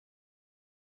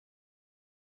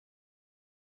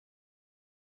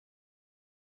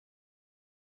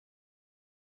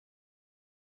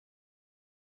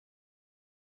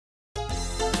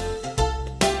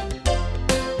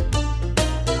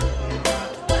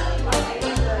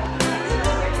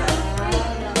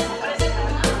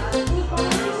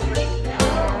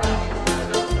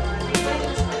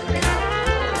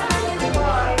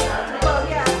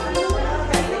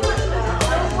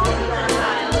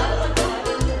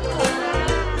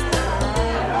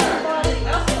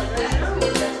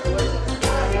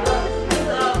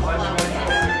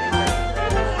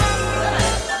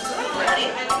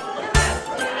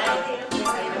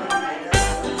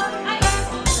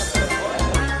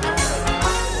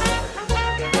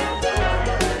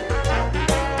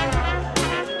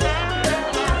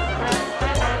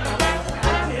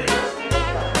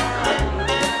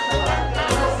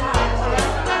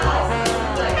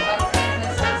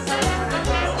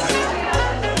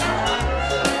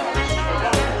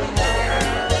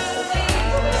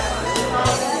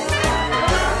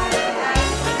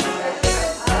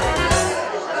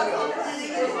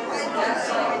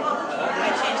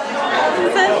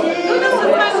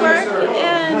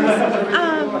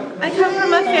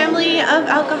of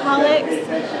alcoholics,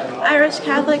 Irish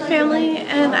Catholic family,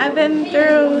 and I've been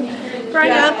through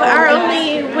growing up. Our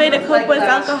only way to cope was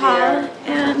alcohol,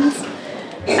 and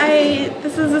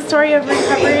this is a story of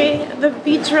recovery. The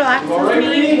beach relaxes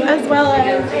me, as well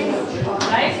as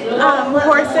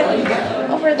horses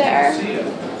over there.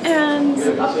 And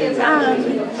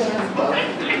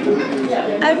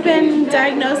I've been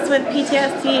diagnosed with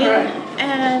PTSD,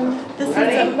 and this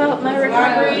is about my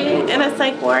recovery in a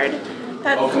psych ward.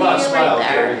 That's me right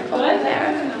there, over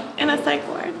there, in a psych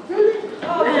ward.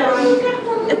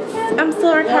 And I'm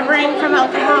still recovering from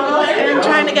alcohol and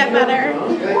trying to get better,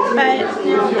 but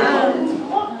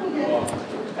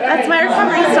that's my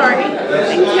recovery story.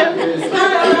 Thank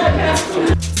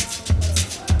you.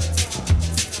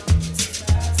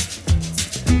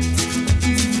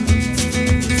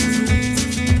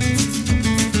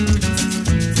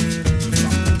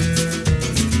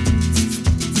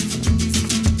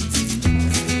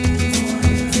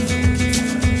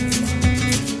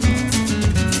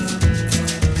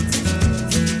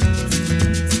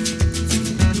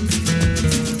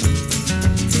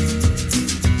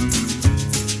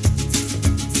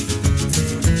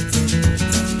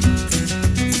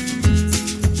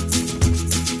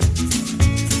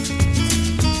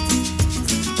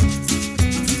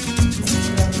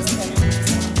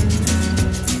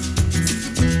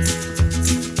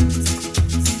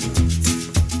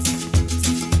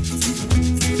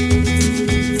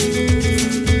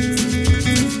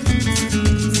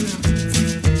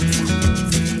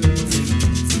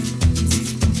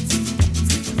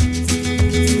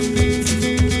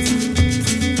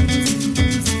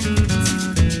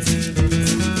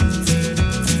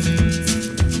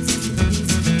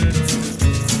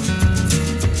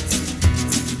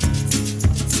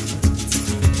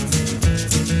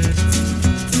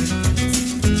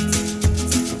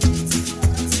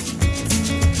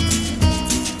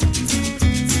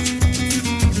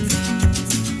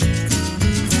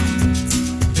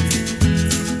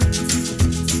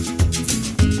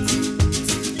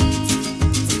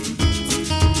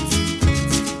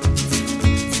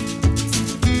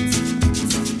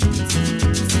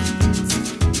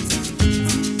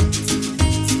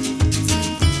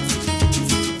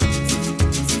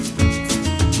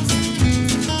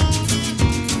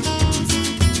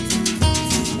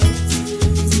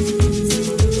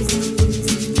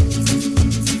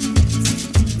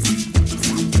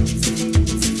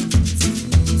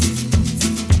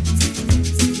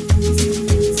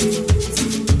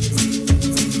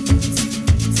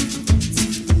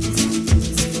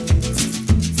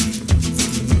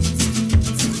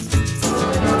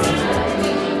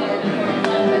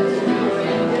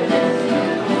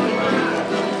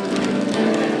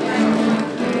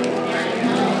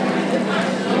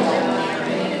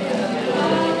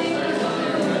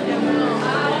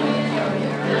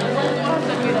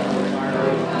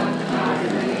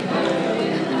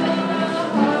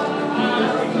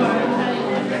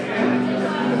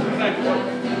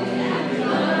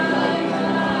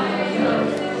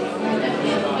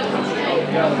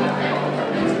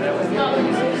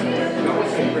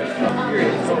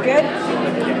 Good?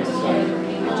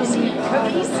 Just eat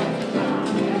cookies?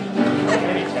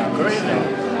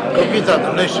 Cookies are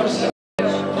delicious.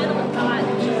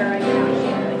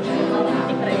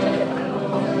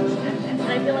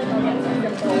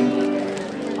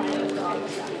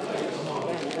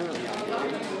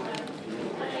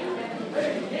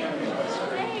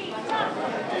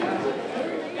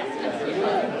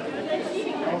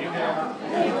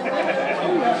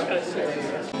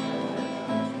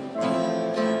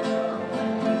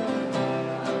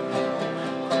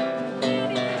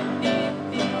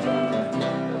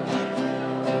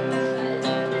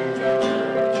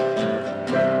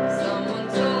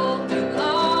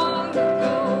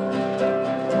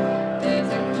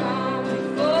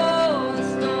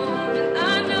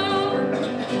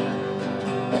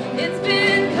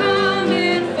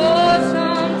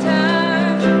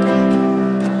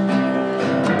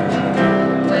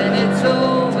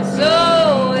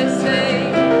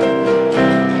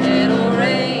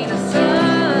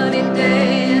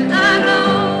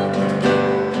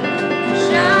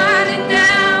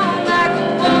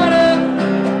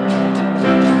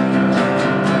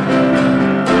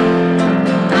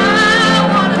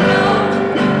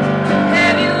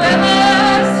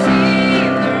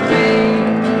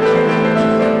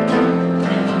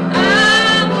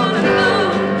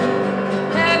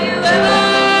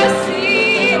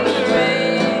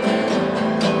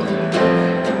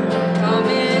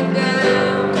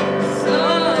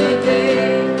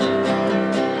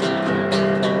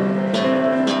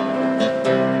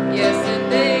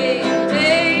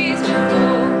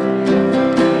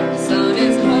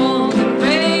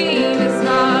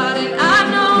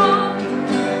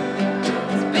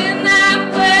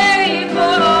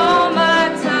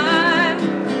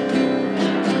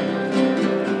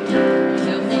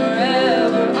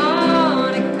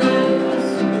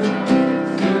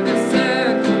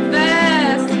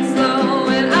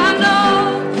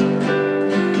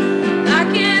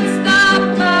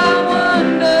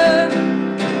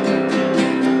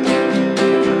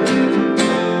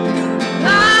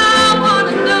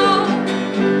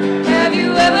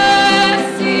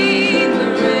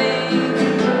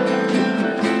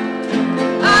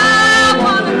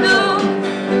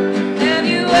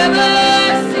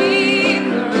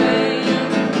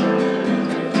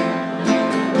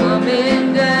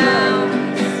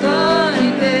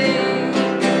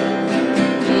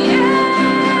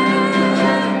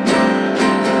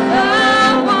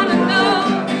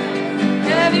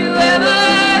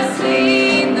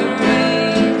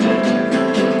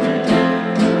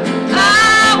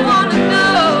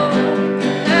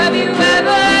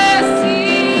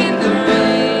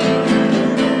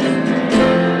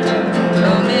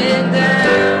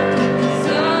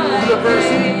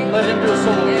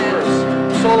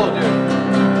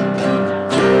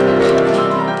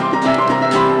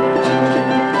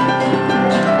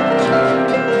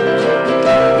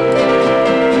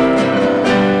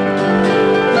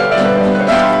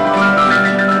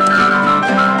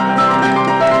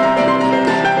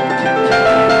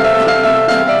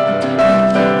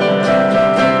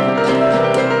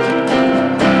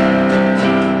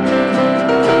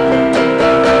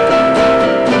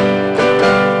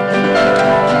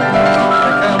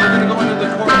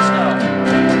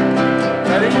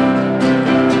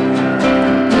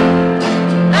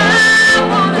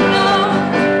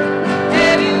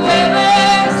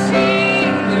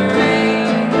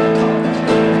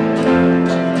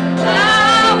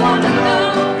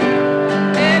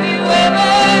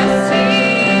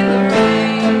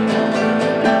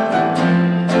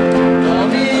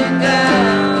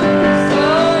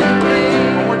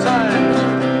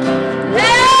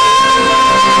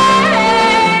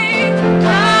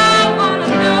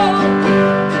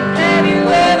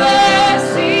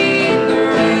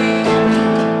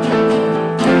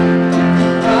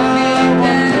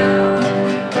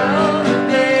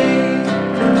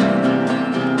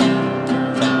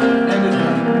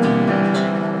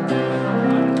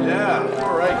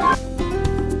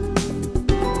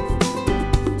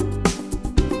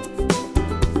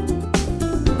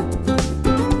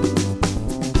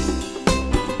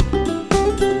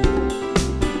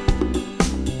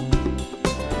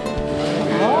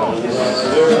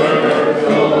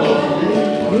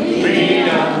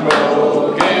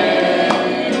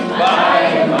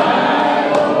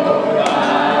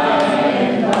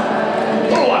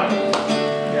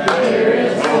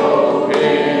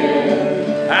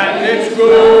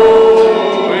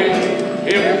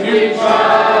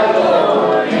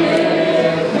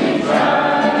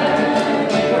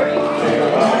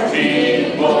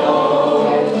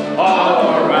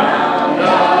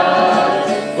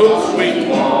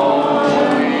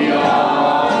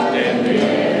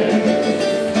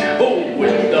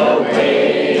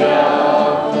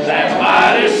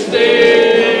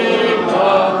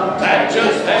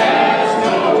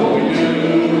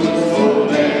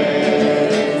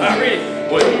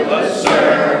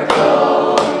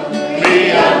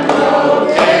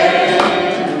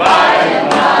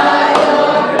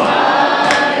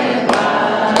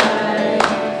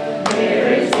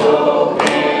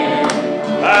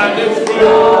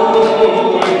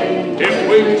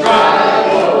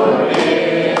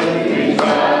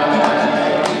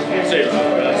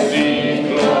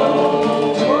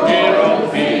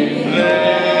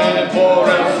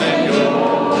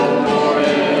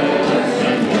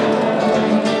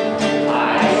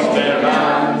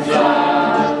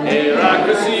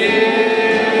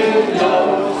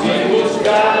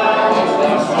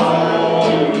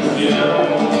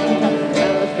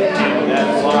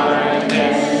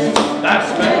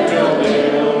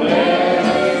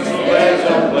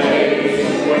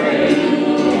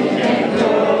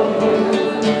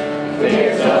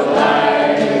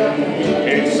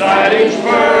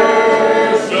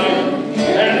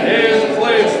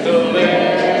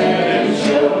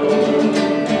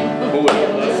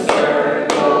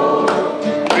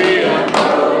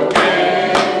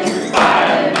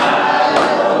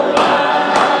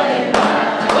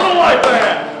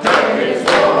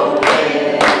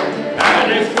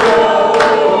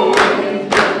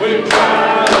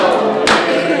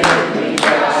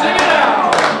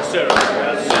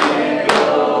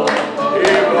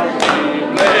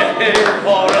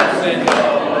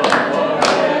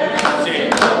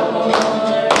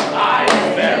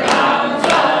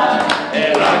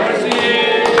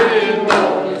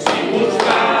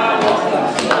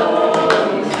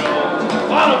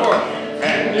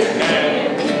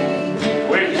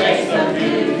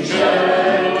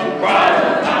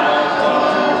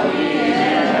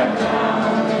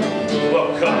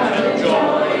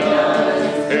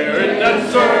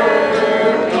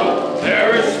 circle,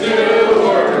 there is still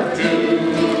work to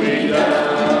be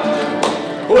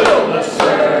done. Will the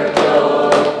circle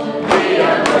be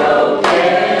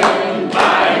unbroken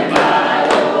by and by,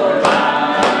 or by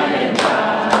and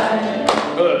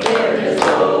by? But there is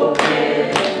open,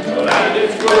 and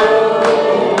it's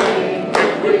growing.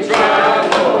 If we try,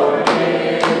 Lord,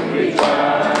 if we try.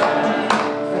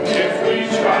 If we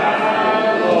try,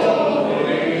 Lord,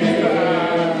 if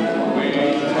we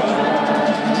try.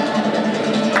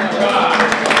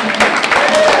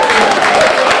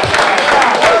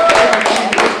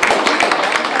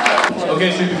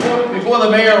 Okay, so before the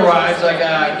mayor arrives, I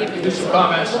gotta do some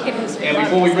comments. And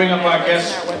before we bring up our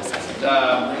guests,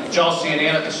 Chelsea and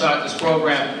Anna, to start this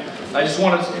program, I just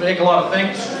wanted to make a lot of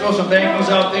thanks, throw some thank yous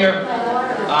out there.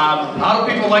 How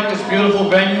do people like this beautiful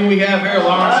venue we have here,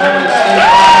 Lawrence State?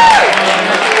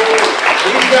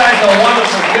 These guys are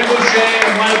wonderful. Jim Boucher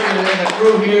and Mike and the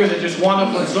crew here, they're just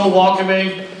wonderful and so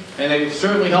welcoming. And they've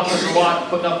certainly helped us a lot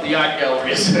putting up the art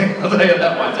galleries. I'll tell you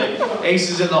that one thing.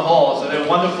 Aces in the hall, so they're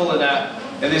wonderful in that.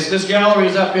 And this gallery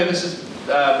is up here. This is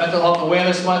Mental Health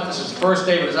Awareness Month. This is the first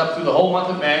day, but it's up through the whole month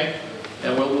of May.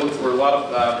 And we'll look for a lot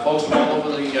of folks from all over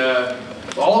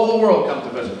the world come to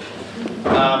visit.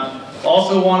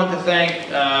 Also wanted to thank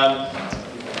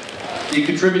the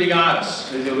contributing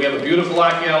artists. We have a beautiful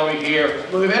art gallery here.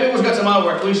 If anyone's got some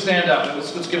artwork, please stand up.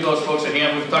 Let's give those folks a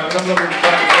hand. We've talked some of them.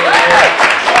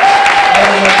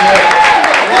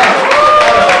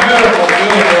 Beautiful,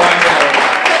 beautiful art gallery.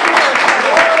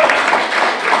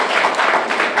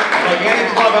 Like any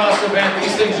clubhouse event,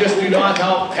 these things just do not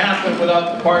happen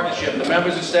without the partnership. The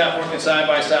members and staff working side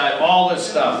by side, all this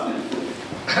stuff.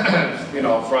 You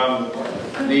know, from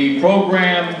the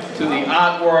program to the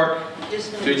artwork,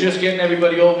 to just getting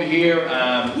everybody over here,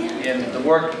 and the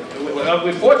work.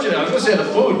 We're fortunate, I was going to say the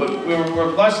food, but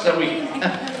we're blessed that we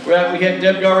had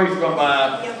Deb Gurry from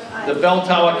the Bell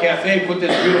Tower Cafe put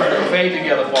this beautiful buffet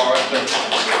together for us. But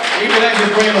even then,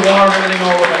 just bringing the water and everything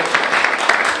over. But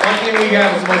one thing we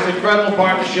have is the most incredible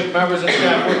partnership, members and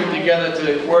staff working together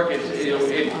to work in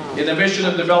the mission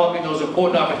of developing those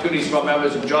important opportunities for our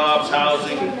members in jobs,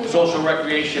 housing, social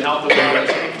recreation, health and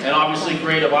wellness, and obviously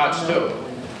creative arts too.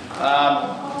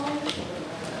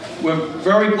 We're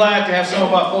very glad to have some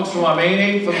of our folks from our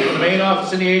main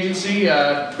office in the agency.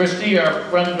 Christy, our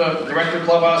friend, Director of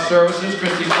Clubhouse Services,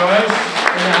 Christy Troyes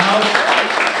in the house.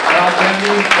 Al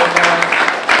Kennedy from the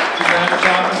manager's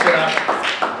office.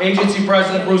 Agency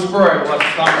President Bruce Bird will have to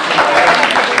comment on that.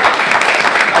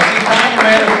 I see Tanya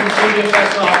Mann from the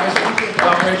CDFS office,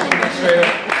 Operations Administrator.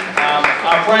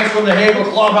 Our friends from the Havel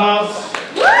Clubhouse.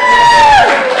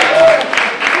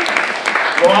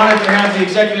 We're honored to have the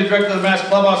Executive Director of the Mass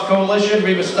Clubhouse Coalition,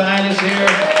 Reba Stein, is here.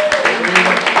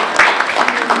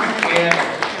 And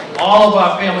all of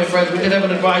our family friends. We did have an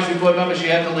advisory board member, she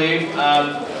had to leave.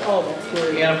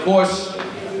 And of course,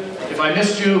 if I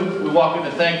missed you, we welcome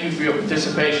to thank you for your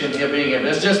participation here, being here.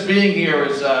 Just being here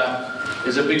is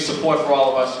a big support for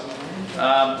all of us.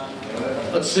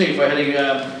 Let's see if I had any,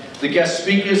 the guest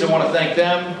speakers, I want to thank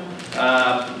them.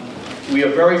 We are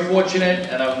very fortunate,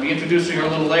 and I'll be introducing her a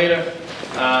little later.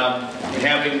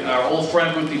 Having our old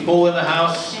friend Ruthie Poole in the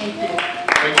house.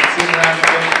 Great to see her.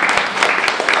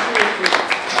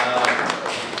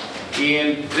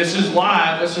 And this is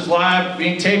live,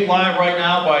 being taped live right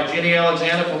now by Ginny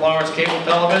Alexander from Lawrence Cable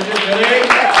Television. Ginny!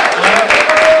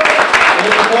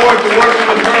 Looking forward to working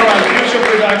with her on future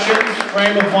productions,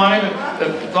 Frame of Mind, the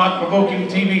thought-provoking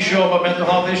TV show about mental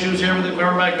health issues here in the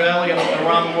Merrimack Valley and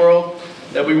around the world,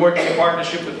 that we work in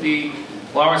partnership with the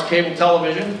Lawrence Cable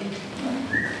Television.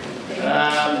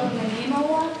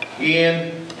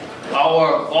 And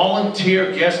our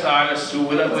volunteer guest artists who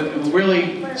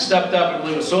really stepped up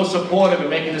and were so supportive in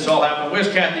making this all happen. Where's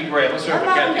Kathy Gray? Let's hear from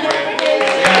Kathy Gray.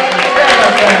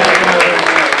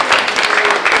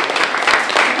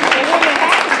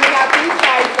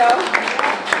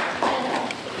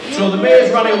 So the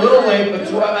mayor's running a little late,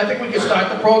 but I think we can start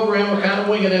the program. We're kind of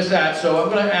winging as that. So I'm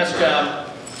going to ask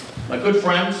my good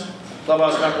friends,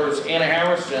 Clubhouse members Anna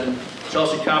Harris and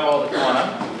Chelsea Cabo to come on up.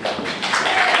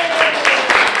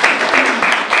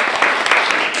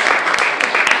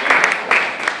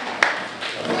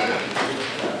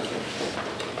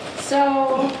 So,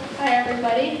 hi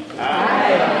everybody.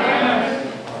 Hi.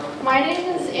 My name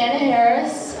is Anna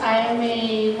Harris. I am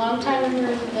a longtime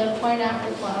member of the Point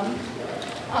After Club.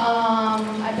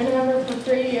 I've been a member for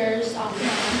 3 years off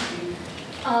and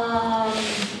on.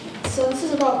 So this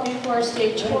is about before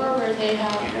stage 4, where they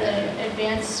have the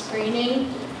advanced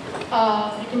screening.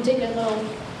 You can take a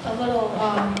little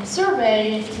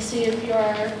survey to see if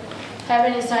you're have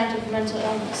any signs of mental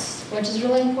illness, which is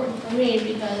really important for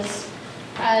me because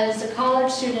as a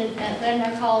college student at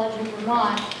Landmark College in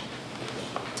Vermont,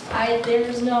 there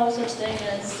is no such thing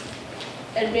as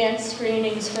advanced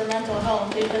screenings for mental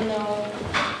health, even though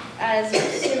as a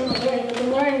student with a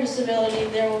learning disability,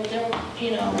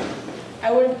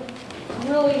 I would have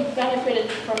really benefited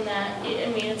from that. I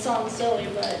mean, it sounds silly,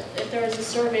 but if there was a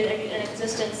survey in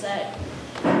existence that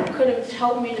could have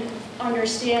helped me to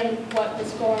understand what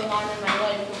was going on in my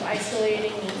life with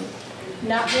isolating and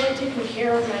not really taking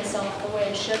care of myself the way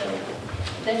I should have,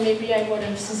 then maybe I would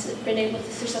have been able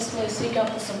to successfully seek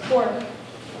out the support.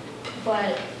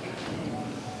 But,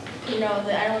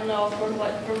 I don't know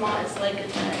what Vermont is like in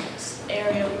that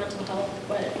area of mental health,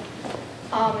 but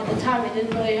at the time I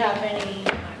didn't really have any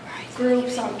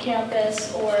groups on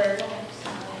campus or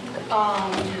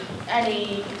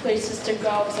any places to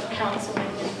go except counseling.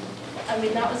 I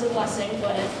mean, that was a blessing,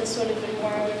 but if this would have been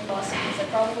more of a blessing, I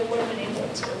probably would have been able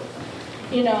to,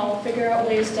 figure out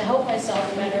ways to help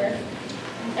myself better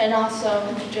and also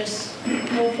just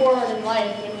move forward in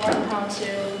life and learn how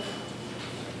to,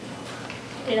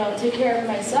 take care of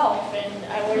myself. And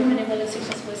I would have been able to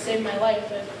successfully save my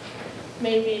life if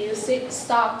maybe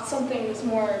stop something that's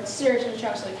more serious and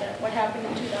shocks like that. What happened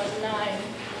in 2009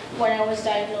 when I was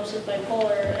diagnosed with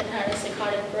bipolar and had a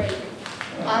psychotic break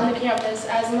on the campus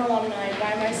as an alumni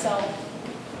by myself,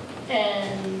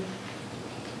 and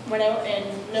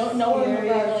no one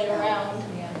really around,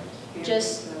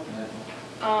 just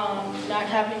not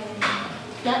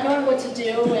knowing what to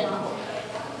do, and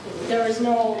there was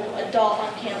no adult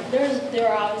on campus. There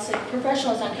were obviously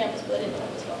professionals on campus, but they didn't know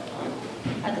what was going on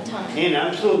at the time. In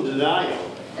absolute denial.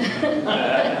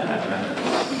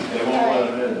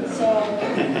 Alright, so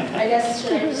I guess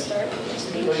should I just start with your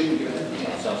speech?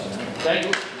 Thank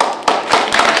you.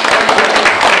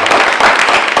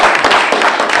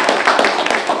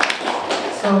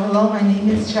 So hello, my name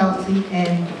is Chelsea,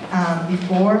 and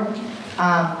before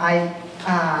I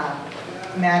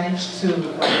managed to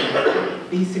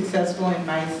be successful in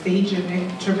my stage of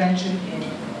intervention in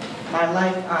my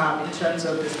life, in terms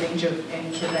of the stage of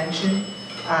intervention,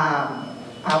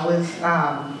 I was,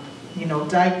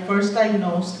 first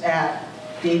diagnosed at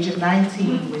the age of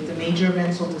 19 with a major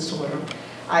mental disorder.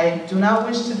 I do not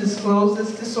wish to disclose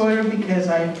this disorder because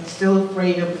I'm still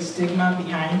afraid of the stigma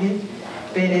behind it.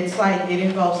 But it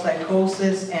involves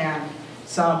psychosis and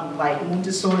some mood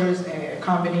disorders, a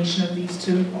combination of these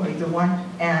two, or either one.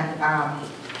 And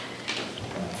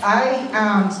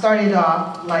I started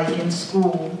off in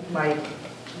school,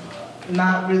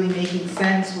 not really making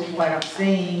sense with what I'm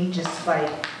saying, just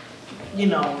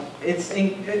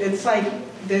it's like,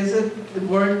 there's a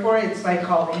word for it, it's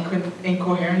called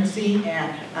incoherency,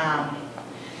 and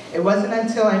it wasn't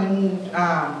until I moved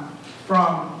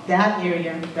from that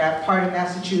area, that part of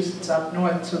Massachusetts up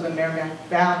north to the Merrimack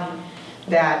Valley,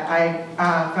 that I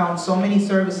found so many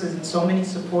services and so many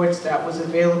supports that was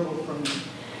available for me.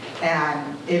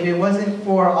 And if it wasn't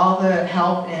for all the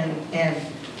help and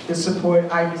the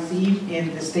support I received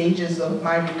in the stages of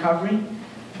my recovery,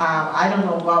 I don't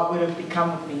know what would have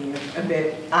become of me a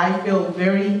bit. I feel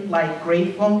very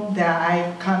grateful that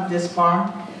I've come this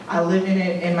far. I live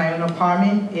in my own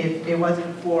apartment. If it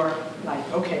wasn't for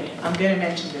okay, I'm gonna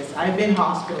mention this. I've been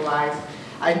hospitalized.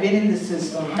 I've been in the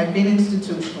system. I've been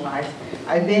institutionalized.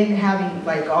 I've been having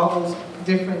all those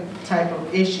different type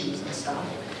of issues and stuff,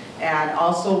 and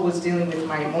also was dealing with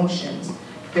my emotions.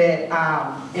 But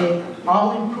it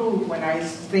all improved when I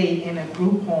stayed in a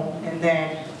group home, and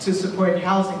then to support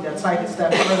housing, that's a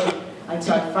step further,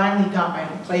 until I finally got my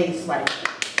own place, 7 years.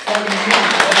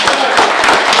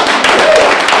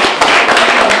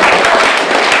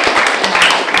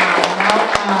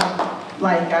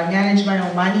 I manage my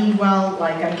own money well,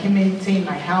 I can maintain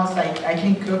my house, I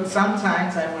can cook.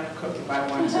 Sometimes I want to cook if I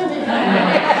want to. We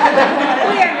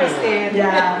understand.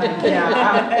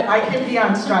 Yeah, I can be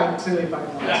on strike too if I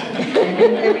want to.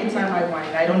 And every time I want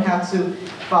it. I don't have to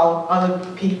follow other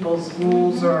people's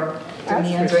rules or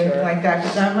demands or anything like that,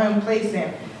 because I have my own place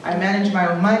and I manage my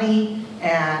own money,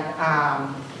 and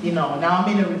now I'm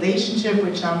in a relationship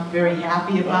which I'm very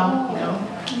happy about,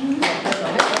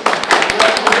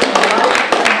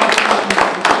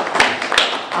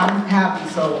 I'm happy,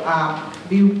 so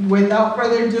without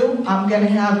further ado, I'm going to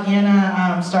have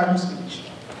Anna start her speech.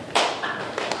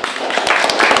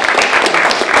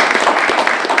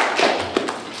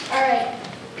 All right.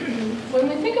 When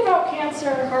we think about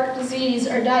cancer, heart disease,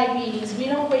 or diabetes, we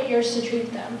don't wait years to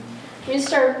treat them. We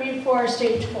start before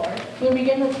stage 4. We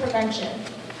begin with prevention.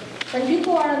 When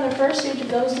people are in the first stage of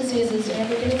those diseases and are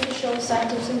beginning to show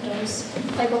signs of symptoms,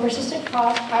 like a persistent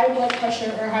cough, high blood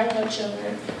pressure, or high blood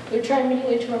sugar, we try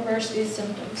immediately to reverse these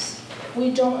symptoms.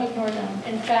 We don't ignore them.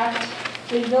 In fact,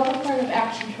 we develop a plan of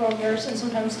action to reverse and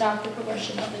sometimes stop the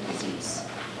progression of the disease.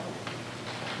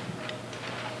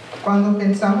 Cuando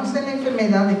pensamos en la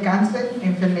enfermedad de cáncer,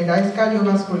 enfermedades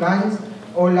cardiovasculares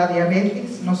o la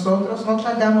diabetes, nosotros no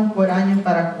tardamos por años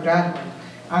para curarlo.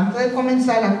 Antes de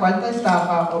comenzar la cuarta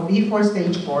etapa o before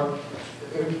stage 4,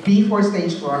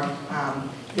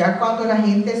 ya cuando la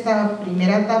gente esta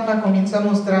primera etapa comienza a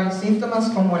mostrar síntomas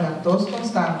como la tos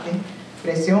constante,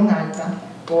 presión alta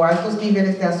o altos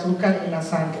niveles de azúcar en la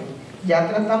sangre, ya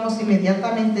tratamos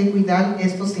inmediatamente de cuidar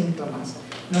estos síntomas.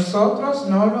 Nosotros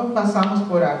no lo pasamos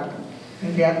por alto.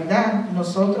 En realidad,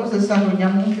 nosotros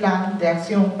desarrollamos un plan de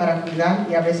acción para cuidar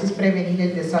y a veces prevenir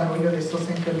el desarrollo de estas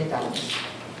enfermedades.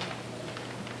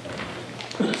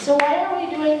 So why aren't we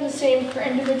doing the same for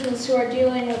individuals who are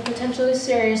dealing with potentially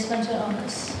serious mental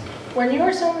illness? When you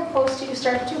or someone close to you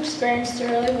start to experience the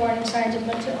early warning signs of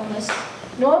mental illness,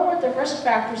 knowing what the risk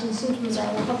factors and symptoms are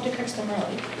will help to catch them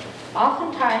early.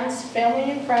 Oftentimes, family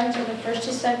and friends are the first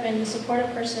to step in to support a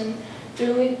person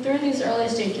through these early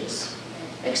stages.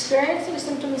 Experiencing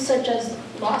symptoms such as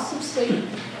loss of sleep,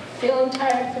 feeling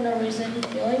tired for no reason,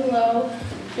 feeling low,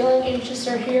 feeling anxious,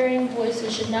 or hearing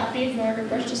voices should not be ignored or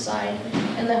brushed aside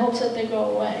in the hopes that they go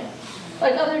away.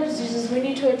 Like other diseases, we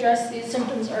need to address these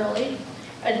symptoms early,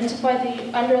 identify the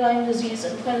underlying disease,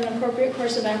 and plan an appropriate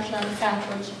course of action on the path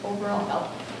towards overall health.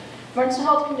 Mental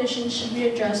health conditions should be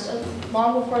addressed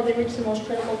long before they reach the most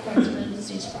critical points in the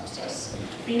disease process,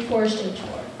 before stage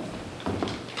 4.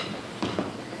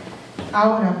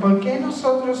 Ahora, ¿por qué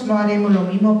nosotros no haremos lo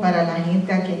mismo para la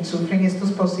gente a quien sufren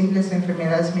estas posibles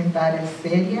enfermedades mentales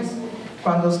serias?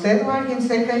 Cuando usted o alguien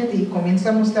cerca de ti comienza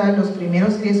a mostrar los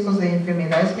primeros riesgos de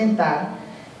enfermedades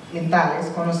mentales,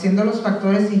 conociendo los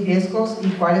factores y riesgos y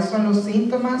cuáles son los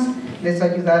síntomas, les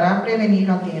ayudará a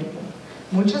prevenirlo a tiempo.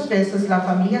 Muchas veces las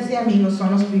familias y amigos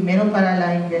son los primeros para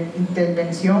la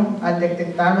intervención al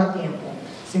detectarlo a tiempo.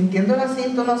 Sintiendo los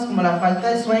síntomas como la falta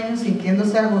de sueño,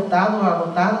 sintiéndose agotado o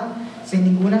agotada, sin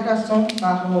ninguna razón,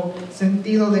 bajo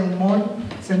sentido de humor,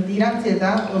 sentir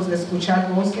ansiedad o de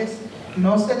escuchar voces,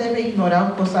 no se debe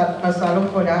ignorar o pasarlo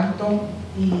por alto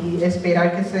y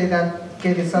esperar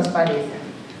que desaparezca.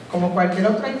 Como cualquier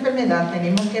otra enfermedad,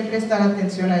 tenemos que prestar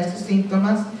atención a estos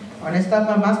síntomas a una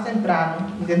etapa más temprana,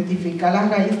 identificar la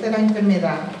raíz de la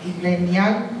enfermedad y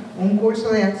planear un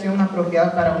curso de acción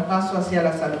apropiado para un paso hacia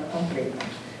la salud completa.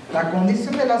 La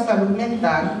condición de la salud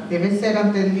mental debe ser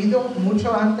atendido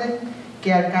mucho antes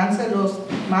que alcance los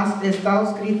más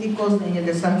estados críticos en el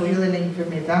desarrollo de la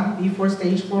enfermedad, before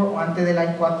stage 4 o antes de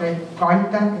la cuarta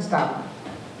etapa.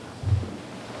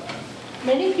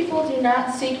 Many people do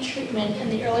not seek treatment in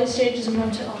the early stages of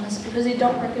mental illness because they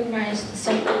don't recognize the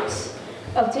symptoms.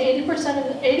 Up to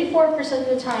 84% of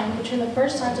the time between the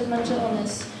first signs of mental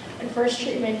illness and first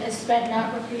treatment is spent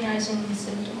not recognizing the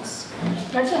symptoms.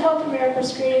 Mental Health America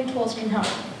screening tools can help.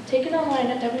 Take it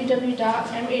online at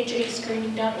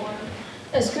www.mhascreening.org.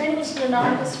 A screening is an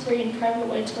anonymous, free, and private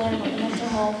way to learn about mental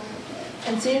health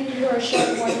and see if you are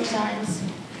showing warning signs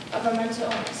of a mental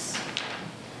illness.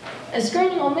 A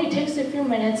screening only takes a few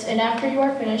minutes, and after you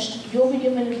are finished, you will be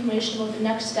given information about the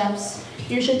next steps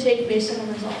you should take based on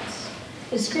the results.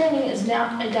 The screening is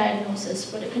not a diagnosis,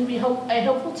 but it can be a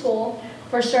helpful tool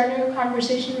for starting a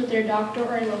conversation with your doctor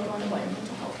or a loved one about your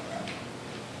mental health.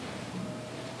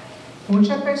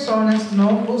 Muchas personas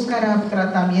no buscan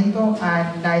tratamiento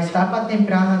a la etapa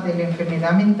temprana de la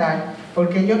enfermedad mental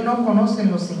porque ellos no conocen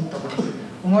los síntomas.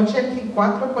 Un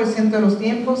 84% de los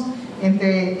tiempos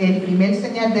entre el primer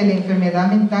señal de la enfermedad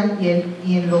mental y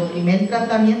en los primer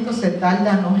tratamientos se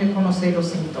tarda en no reconocer los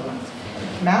síntomas.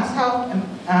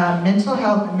 Mental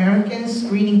Health American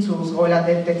Screening Tools o la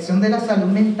detección de la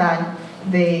salud mental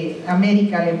de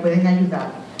América le pueden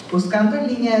ayudar. Buscando en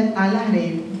línea a la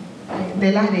red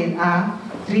a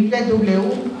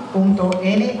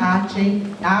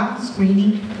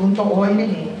www.nhascreening.org,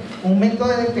 un método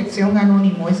de detección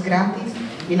anónimo es gratis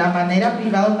y la manera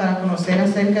privada para conocer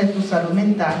acerca de tu salud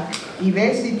mental y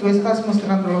ver si tú estás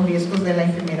mostrando los riesgos de la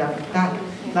enfermedad mental.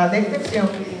 La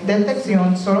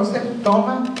detección solo se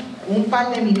toma un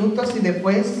par de minutos y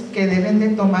después que deben de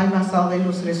tomar basado en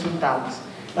los resultados.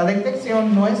 La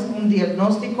detección no es un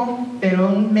diagnóstico, pero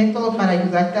un método para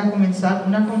ayudarte a comenzar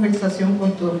una conversación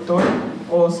con tu doctor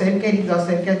o ser querido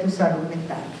acerca de tu salud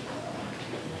mental.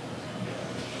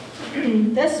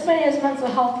 This May is Mental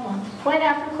Health Month. Point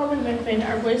After Club and MNFIN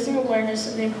are raising awareness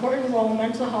of the important role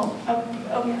mental health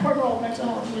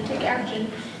will take action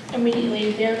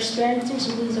immediately they are experiencing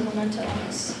symptoms of a mental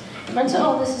illness. Mental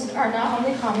illnesses are not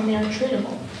only common, they are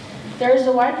treatable. There is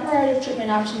a wide variety of treatment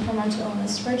options for mental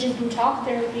illness, ranging from talk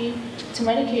therapy to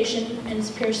medication and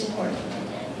peer support.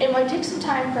 It might take some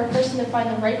time for a person to find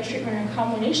the right treatment or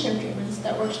combination of treatments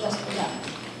that works best for them.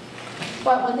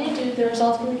 But when they do, the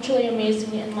results can be truly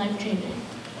amazing and life-changing.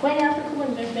 Point Africa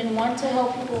and VinFin want to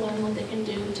help people learn what they can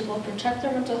do to both protect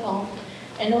their mental health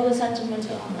and know the signs of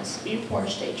mental illness before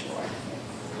stage 4.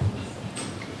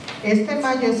 Este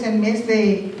mayo es el mes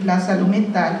de la salud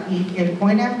mental y el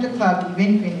Point After Club y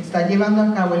VinFin está llevando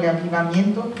a cabo el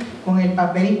avivamiento con el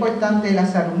papel importante de la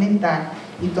salud mental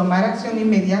y tomar acción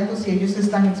inmediata si ellos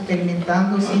están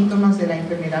experimentando síntomas de la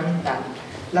enfermedad mental.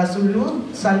 La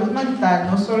salud mental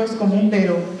no solo es común,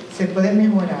 pero se puede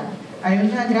mejorar. Hay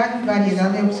una gran variedad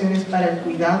de opciones para el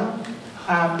cuidado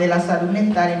de la salud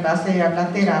mental en base a la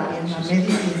terapia, las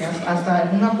medicinas, hasta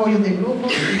un apoyo de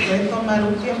grupos, y puede tomar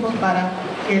un tiempo para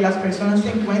que las personas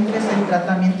encuentren el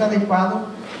tratamiento adecuado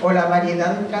o la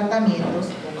variedad de tratamientos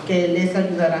que les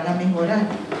ayudarán a mejorar.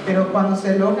 Pero cuando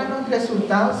se logran los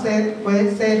resultados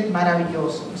pueden ser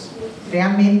maravillosos,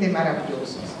 realmente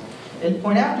maravillosos. El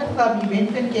Point After Club y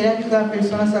VinFin quiere ayudar a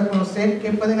personas a conocer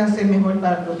qué pueden hacer mejor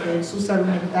para proteger su salud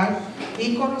mental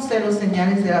y conocer los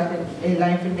señales de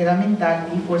la enfermedad mental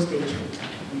before stage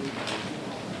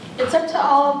 4. It's up to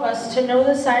all of us to know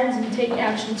the signs and take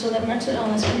action so that mental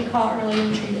illness can be caught early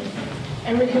and treated,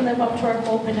 and we can live up to our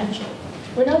full potential.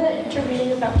 We know that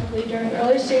intervening effectively during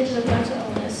early stages of mental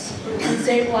illness can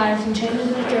save lives and change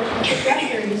the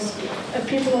trajectories of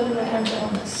people living with mental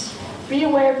illness. Be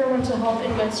aware of your mental health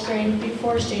and get screened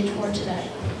before stage 4 today.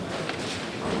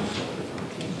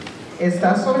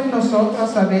 Está sobre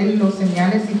nosotros saber los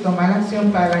señales y tomar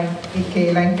acción para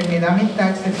que la enfermedad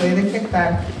mental se puede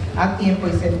detectar a tiempo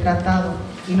y ser tratado.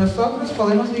 Y nosotros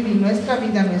podemos vivir nuestra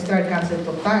vida a nuestro alcance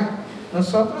total.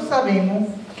 Nosotros sabemos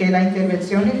que la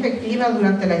intervención efectiva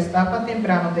durante la etapa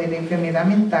temprana de la enfermedad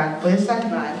mental puede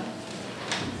salvar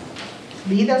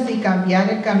vidas y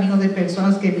cambiar el camino de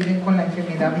personas que viven con la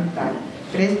enfermedad mental.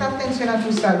 Presta atención a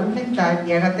tu salud mental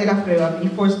y hágate la prueba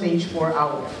before stage 4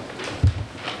 ahora.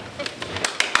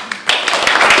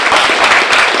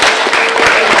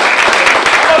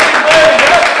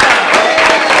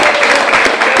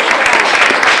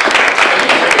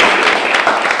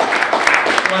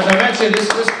 As I mentioned,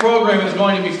 this program is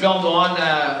going to be filmed on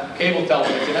cable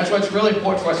television. That's why it's really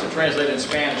important for us to translate in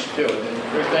Spanish too. And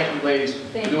very thank you, ladies,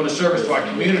 for doing a service to our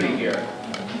community here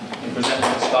in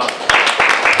presenting this talk.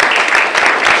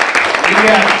 We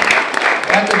have,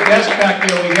 at the desk back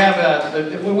there, we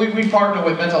have we partner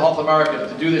with Mental Health America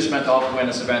to do this mental health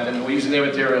awareness event, and we're using their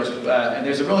materials. And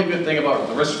there's a really good thing about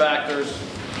the risk factors,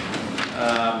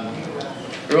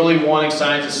 early warning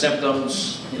signs and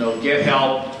symptoms. Get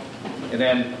help. And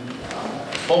then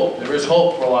hope. There is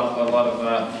hope for a lot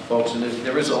of folks, and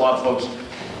there is a lot of folks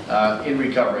in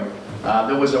recovery.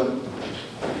 There was an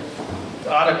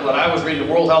article that I was reading.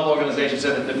 The World Health Organization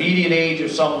said that the median age of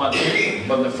someone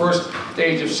from the first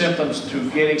stage of symptoms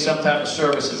to getting some type of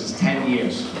services is 10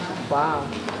 years. Wow.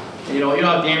 You know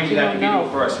how damaging that can be to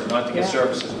a person, not to get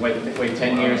services and wait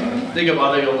 10 years. Think of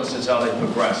other illnesses, how they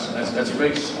progress. That's a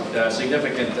big,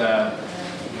 significant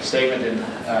statement,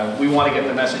 and we want to get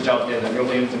the message out there that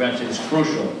early intervention is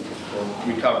crucial for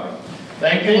recovery.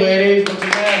 Thank you, ladies, once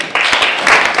again.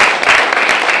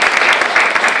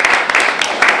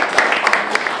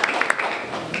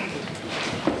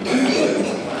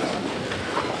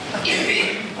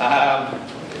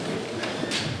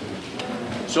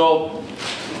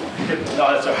 No,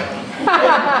 that's all right.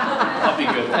 I'll be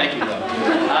good. Thank you, though.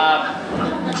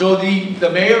 So the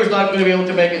mayor is not going to be able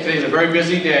to make it today. It's a very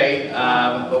busy day,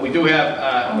 but we do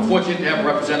have, we're fortunate to have a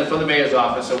representative from the mayor's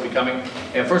office that will be coming.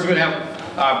 And first we're going to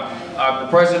have the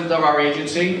president of our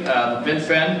agency,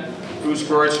 VinFin, Bruce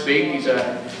Burr, speak. He's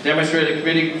a demonstrating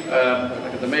committee,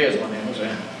 look at the mayor's one here,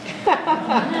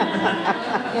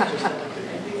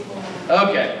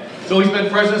 Okay, so he's been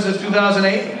president since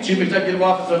 2008, chief executive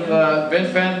officer of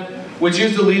VinFin, which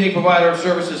is the leading provider of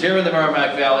services here in the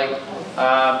Merrimack Valley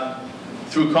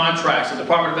through contracts. The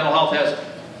Department of Mental Health has,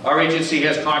 our agency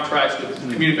has contracts with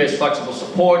community-based flexible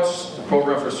supports, the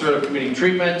program for assertive community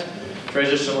treatment,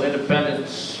 transitional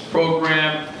independence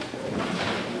program.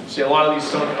 See a lot of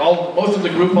these, most of the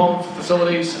group home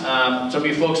facilities. Some of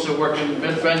you folks that work in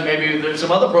VinFin, maybe there's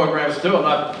some other programs too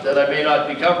that I may not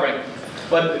be covering.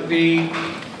 But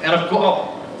and of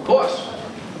course,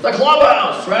 the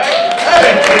clubhouse, right?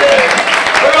 Hey!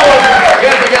 You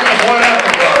have to get the point out.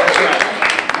 That's right.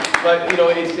 But, you know,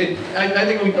 I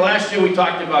think last year we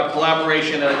talked about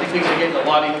collaboration, and I think things are getting a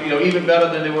lot, you know, even better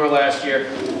than they were last year.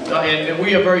 And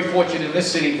we are very fortunate in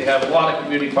this city to have a lot of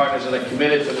community partners that are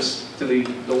committed to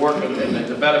the work and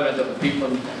the betterment of the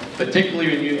people,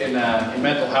 particularly in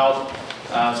mental health.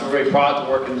 So we're very proud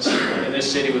to work in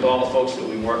this city with all the folks that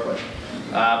we work with.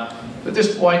 At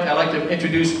this point, I'd like to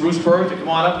introduce Bruce Burr to come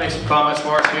on up and make some comments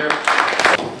for us here.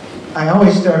 I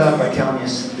always start off by telling you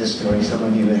this story. Some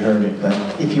of you have heard it, but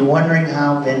if you're wondering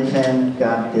how Vinfen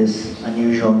got this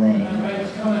unusual name,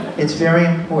 it's very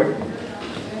important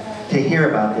to hear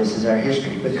about this as our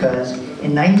history, because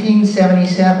in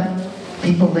 1977,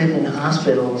 people lived in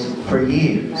hospitals for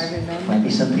years. Might be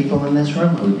some people in this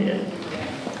room who did.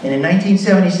 And in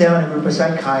 1977, a group of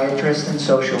psychiatrists and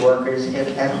social workers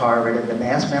at Harvard at the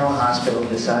Mass Mental Hospital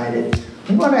decided,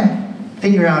 we want to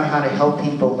figure out how to help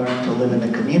people learn to live in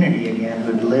the community again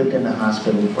who'd lived in the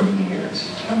hospital for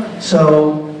years.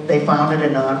 So they founded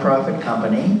a nonprofit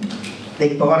company.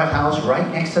 They bought a house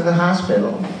right next to the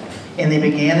hospital, and they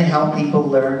began to help people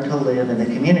learn to live in the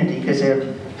community, because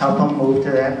they help them move to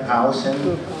that house and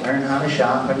learn how to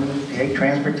shop and take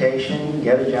transportation,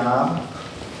 get a job.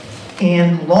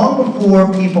 And long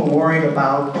before people worried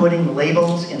about putting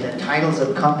labels in the titles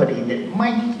of company that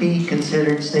might be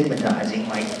considered stigmatizing,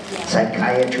 like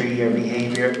psychiatry or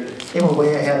behavior, they were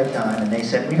way ahead of time, and they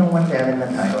said, we don't want that in the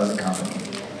title of the company.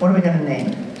 What are we going to name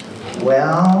it?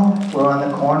 Well, we're on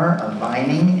the corner of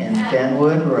Vining and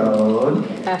Fenwood Road.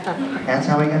 That's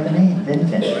how we got the name,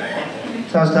 Vinfen.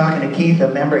 So I was talking to Keith, a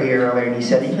member here earlier, and he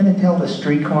said, are you going to tell the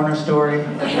street corner story?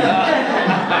 And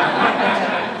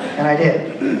I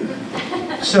did.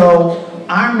 So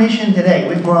our mission today,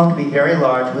 we've grown to be very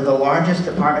large. We're the largest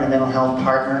Department of Mental Health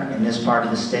partner in this part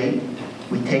of the state.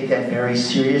 We take that very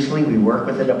seriously. We work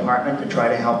with the department to try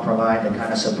to help provide the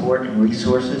kind of support and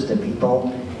resources to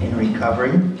people in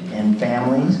recovery and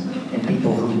families and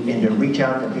to reach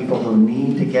out to people who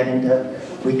need to get into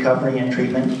recovery and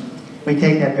treatment. We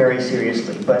take that very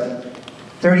seriously. But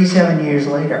 37 years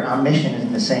later, our mission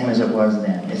isn't the same as it was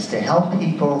then. It's to help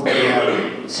people who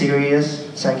have serious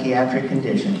psychiatric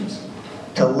conditions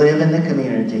to live in the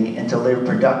community and to live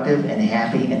productive and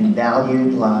happy and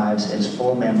valued lives as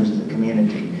full members of the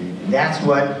community. That's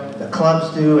what the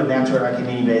clubs do, and that's what our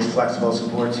community-based flexible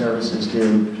support services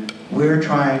do. We're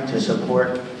trying to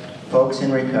support folks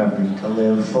in recovery to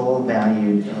live full,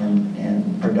 valued,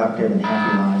 and productive and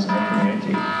happy lives in the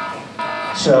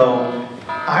community. So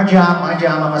my job,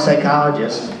 I'm a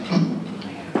psychologist,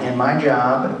 and my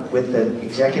job with the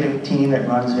executive team that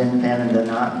runs Vinfen and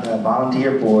the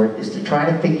volunteer board is to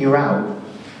try to figure out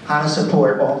how to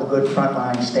support all the good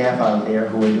frontline staff out there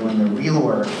who are doing the real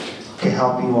work to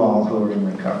help you all who are in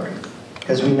recovery,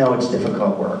 because we know it's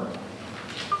difficult work.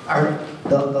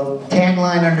 The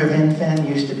tagline under Vinfen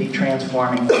used to be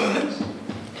transforming lives.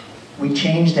 We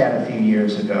changed that a few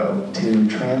years ago to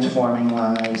transforming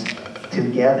lives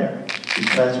together,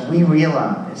 because we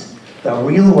realize the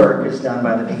real work is done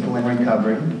by the people in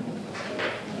recovery,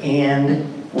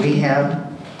 and we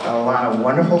have a lot of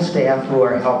wonderful staff who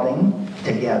are helping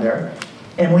together,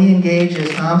 and we engage, as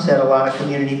Tom said, a lot of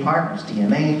community partners,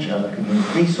 DMH, other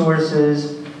community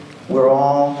resources. We're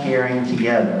all gearing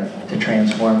together to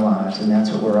transform lives, and that's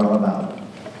what we're all about.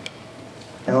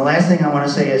 And the last thing I want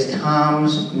to say is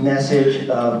Tom's message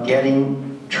of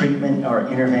getting treatment or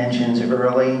interventions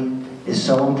early is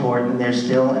so important. There's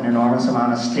still an enormous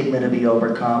amount of stigma to be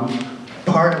overcome.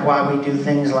 Part of why we do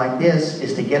things like this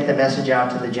is to get the message out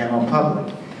to the general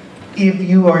public. If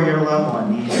you or your loved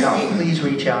one needs help, please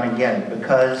reach out and get it,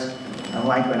 because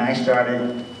unlike when I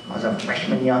started, I was a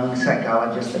freshman young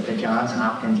psychologist at the Johns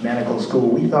Hopkins Medical School.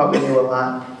 We thought we knew a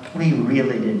lot. We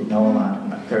really didn't know a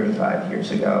lot 35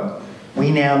 years ago.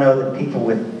 We now know that people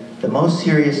with the most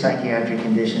serious psychiatric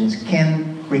conditions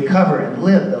can recover and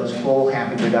live those full,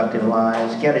 happy, productive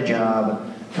lives, get a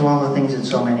job, do all the things that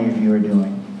so many of you are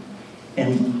doing.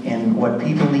 And what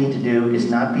people need to do is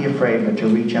not be afraid, but to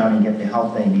reach out and get the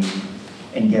help they need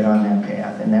and get on that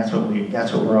path. And that's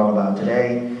what we're all about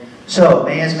today. So,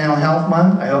 May is Mental Health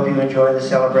Month. I hope you enjoy the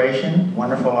celebration.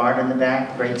 Wonderful art in the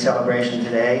back, great celebration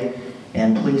today.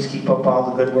 And please keep up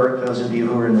all the good work, those of you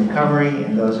who are in recovery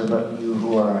and those of you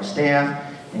who are our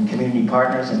staff and community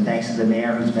partners. And thanks to the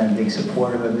mayor who's been a big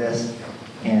supporter of this.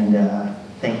 And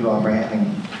thank you all for having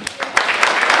me.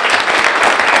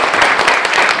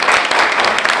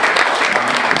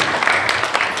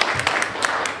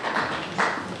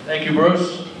 Thank you,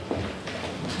 Bruce.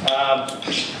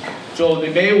 So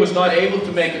the mayor was not able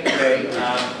to make it today,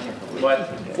 but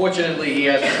fortunately he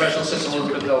has a Special Assistant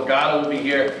Elizabeth Delgado will be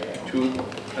here to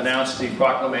announce the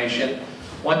proclamation.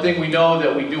 One thing we know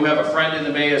that we do have a friend in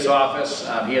the mayor's office.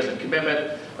 He has a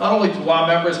commitment not only to our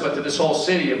members but to this whole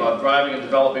city about driving and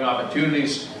developing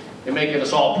opportunities and making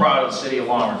us all proud of the city of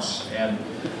Lawrence. And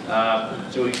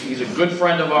so he's a good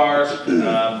friend of ours,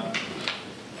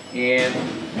 and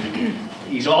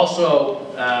he's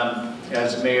also,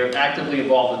 as mayor, actively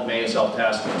involved in the Mayor's Health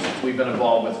Task Force, which we've been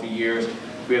involved with for years.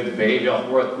 We have the Behavioral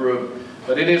Health Work Group,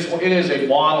 but it is a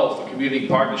model for community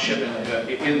partnership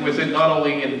within not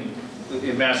only in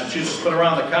Massachusetts but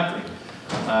around the country.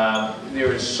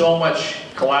 There is so much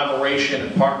collaboration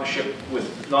and partnership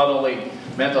with not only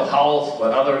mental health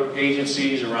but other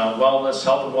agencies around wellness,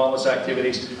 health and wellness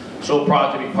activities. So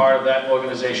proud to be part of that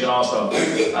organization also.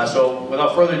 So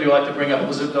without further ado, I'd like to bring up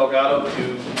Elizabeth Delgado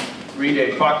to read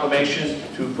a proclamation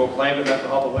to proclaim the Mental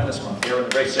Health Awareness Month here in the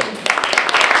great city.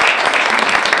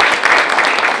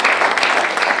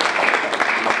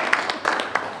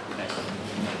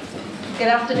 Good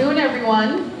afternoon,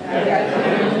 everyone.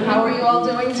 How are you all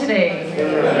doing today?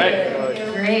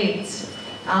 Great.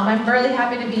 I'm really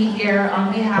happy to be here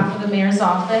on behalf of the mayor's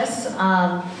office.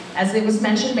 As it was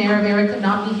mentioned, Mayor Rivera could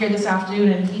not be here this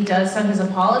afternoon, and he does send his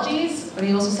apologies, but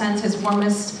he also sends his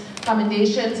warmest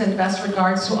commendations and best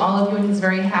regards to all of you, and he's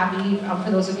very happy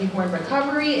for those of you who are in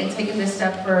recovery and taking this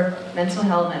step for mental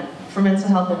health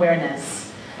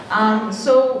awareness.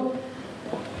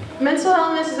 Mental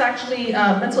illness is actually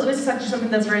something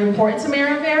that's very important to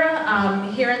Mayor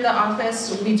Rivera. Here in the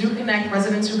office, we do connect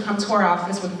residents who come to our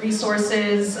office with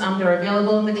resources that are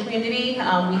available in the community.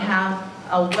 We have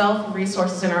a wealth of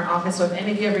resources in our office, so if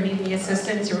any of you ever need any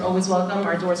assistance, you're always welcome.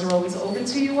 Our doors are always open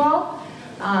to you all.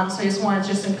 So I just want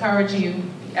to encourage you, if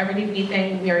you ever need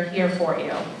anything, we are here for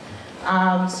you.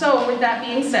 So with that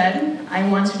being said, I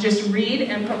want to just read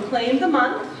and proclaim the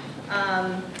month.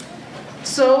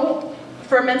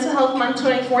 For Mental Health Month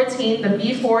 2014, the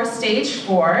B4 Stage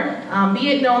 4, be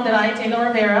it known that I, Daniel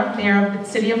Rivera, Mayor of the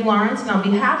City of Lawrence, and on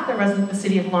behalf of the residents of the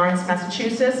City of Lawrence,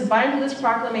 Massachusetts, by this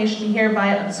proclamation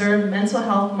hereby observe Mental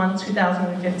Health Month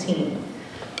 2015.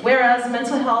 Whereas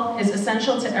mental health is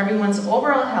essential to everyone's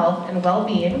overall health and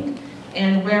well-being,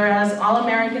 and whereas all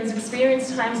Americans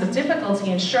experience times of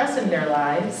difficulty and stress in their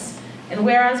lives, and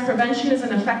whereas prevention is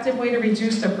an effective way to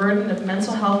reduce the burden of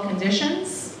mental health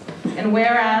conditions, and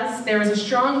whereas there is a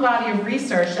strong body of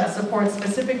research that supports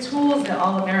specific tools that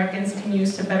all Americans can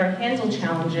use to better handle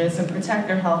challenges and protect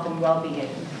their health and well-being.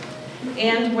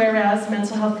 And whereas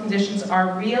mental health conditions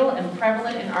are real and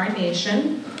prevalent in our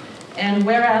nation, and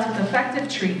whereas with effective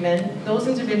treatment, those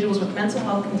individuals with mental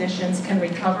health conditions can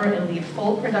recover and lead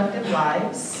full productive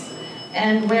lives,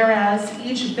 and whereas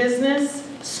each business,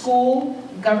 school,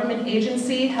 government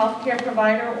agency, healthcare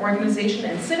provider, organization,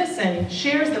 and citizen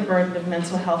shares the burden of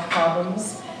mental health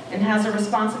problems and has a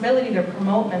responsibility to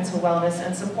promote mental wellness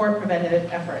and support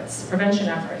prevention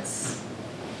efforts.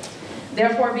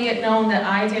 Therefore, be it known that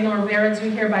I, Daniel Rivera, do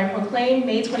hereby proclaim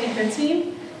May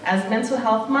 2015 as Mental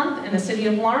Health Month in the City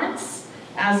of Lawrence.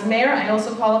 As mayor, I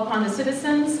also call upon the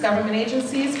citizens, government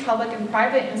agencies, public and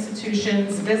private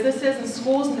institutions, businesses, and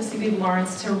schools in the City of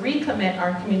Lawrence to recommit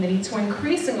our community to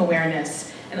increasing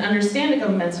awareness and understanding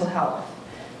of mental health,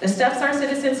 the steps our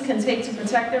citizens can take to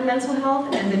protect their mental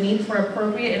health, and the need for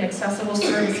appropriate and accessible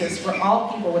services for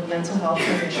all people with mental health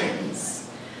conditions.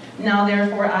 Now,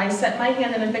 therefore, I set my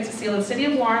hand and affix a seal of the City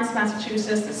of Lawrence,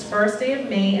 Massachusetts, this first day of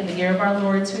May in the year of our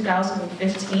Lord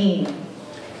 2015.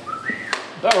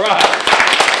 All right.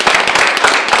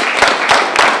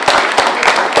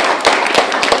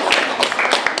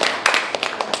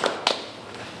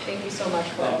 So much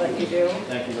for all that you do.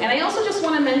 Thank you. And I also just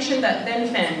want to mention that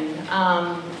VinFin,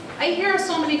 I hear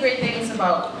so many great things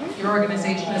about your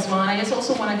organization as well, and I just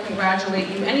also want to congratulate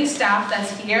you. Any staff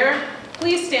that's here,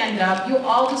 please stand up. You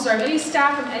all deserve, any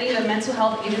staff from any of the mental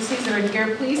health agencies that are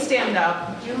here, please stand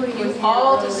up. You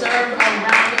all deserve a round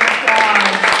of applause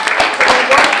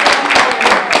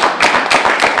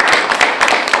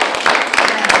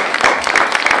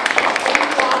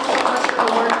for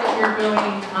the work that you're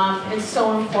doing. It's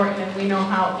so important, and we know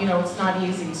how, it's not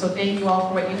easy. So thank you all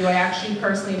for what you do. I actually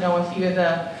personally know a few of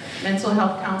the mental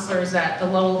health counselors at the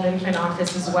Lowell VinFin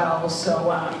office as well.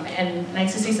 So, and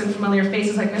nice to see some familiar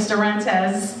faces like Mr.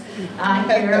 Rentes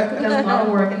here, who does a lot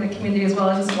of work in the community as well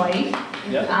as his wife.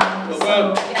 Yep.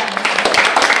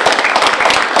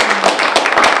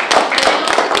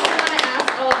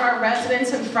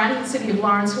 Residents and friends of the City of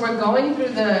Lawrence who are going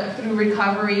through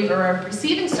recovery or are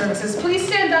receiving services, please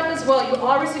stand up as well. You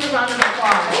all receive a round of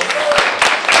applause.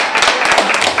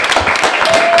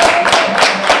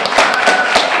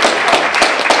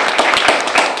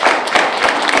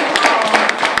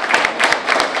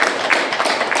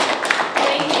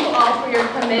 Thank you all for your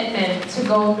commitment to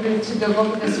go through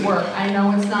this work. I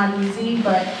know it's not easy,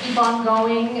 but keep on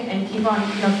going and keep on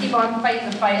fighting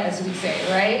the fight, as we say,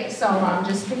 right? So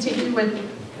just continue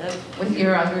with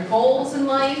your goals in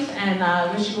life, and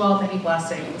wish you all many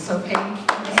blessings. Okay, thank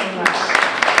you so much.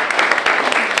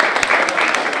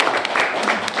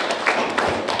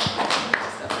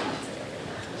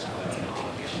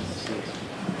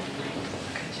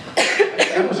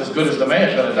 That was as good as the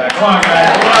mayor could have done. Come on,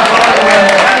 guys.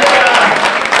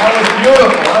 That was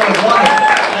beautiful. That was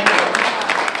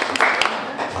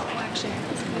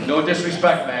wonderful. No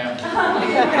disrespect, ma'am.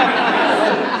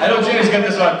 I know Ginny's got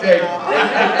this on tape.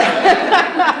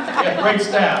 Yeah, great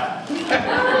staff.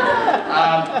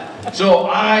 So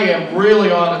I am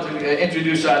really honored to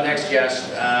introduce our next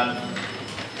guest.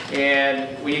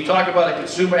 And when you talk about a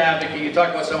consumer advocate, you talk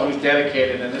about someone who's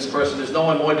dedicated, and this person, there's no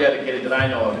one more dedicated than I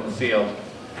know of in the field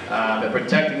at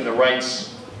protecting the rights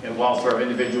and welfare of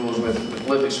individuals with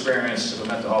lived experience of a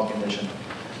mental health condition.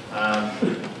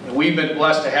 And we've been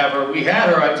blessed to have her. We had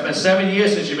her, it's been 7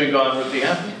 years since you've been gone, Ruthie,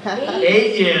 huh?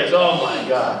 8 years, oh my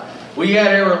God. We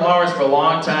had her in Lawrence for a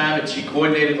long time, and she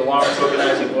coordinated the Lawrence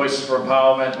Organizing Voices for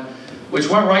Empowerment, which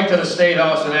went right to the State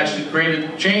House and actually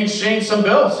changed some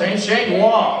bills, changed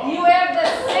law. You have the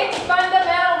 6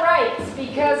 fundamental rights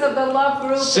because of the love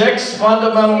group. 6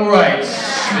 fundamental rights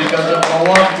because of the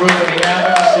love group and the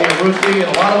advocacy of Ruthie and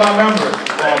a lot of our members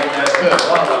involved in that too, a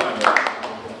lot of our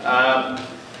members.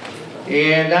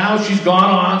 And now she's gone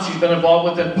on, she's been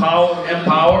involved with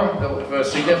Empower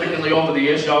significantly over the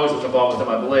years. She always was involved with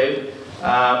them, I believe.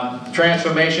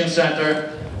 Transformation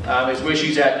Center is where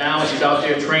she's at now. She's out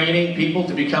there training people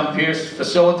to become peer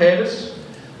facilitators.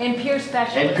 And peer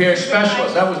specialists. And peer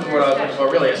specialists. That was the word I was looking for,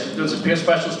 really. She's doing some peer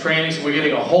specialist training, so we're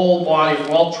getting a whole body of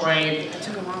well-trained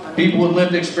people with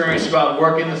lived experience about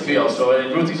work in the field. So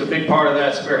Ruthie's a big part of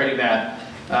that, spearheading that.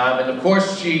 And of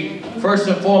course, she, first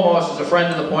and foremost, is a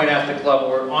friend of the Point After Club.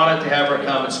 We're honored to have her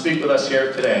come and speak with us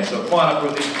here today. So come on up,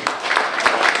 Ruthie.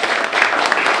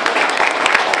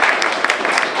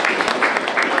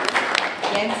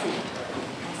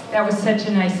 That was such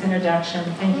a nice introduction.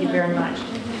 Thank you very much.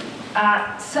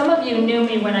 Some of you knew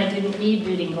me when I didn't need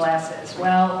reading glasses.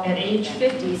 Well, at age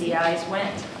 50, the eyes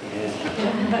went.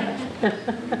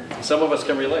 Some of us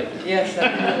can relate. Yes,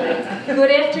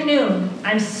 Good afternoon.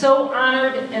 I'm so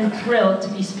honored and thrilled to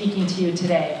be speaking to you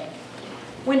today.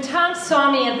 When Tom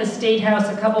saw me at the State House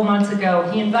a couple months ago,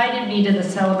 he invited me to the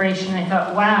celebration. I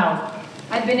thought, wow,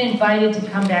 I've been invited to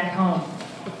come back home.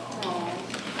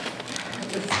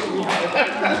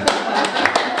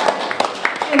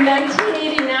 In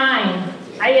 1989,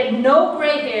 I had no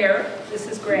gray hair. This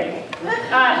is gray.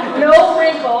 No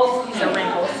wrinkles. These are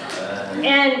wrinkles.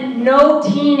 And no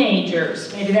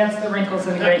teenagers. Maybe that's the wrinkles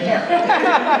and the gray hair.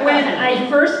 When I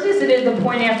first visited the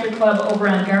Point After Club over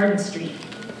on Garden Street,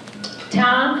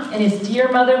 Tom and his dear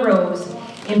mother Rose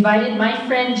invited my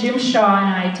friend Jim Shaw and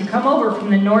I to come over from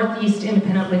the Northeast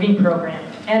Independent Living Program,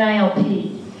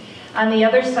 NILP, on the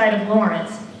other side of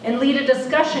Lawrence, and lead a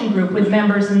discussion group with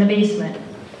members in the basement.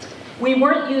 We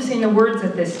weren't using the words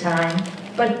at this time,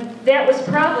 but that was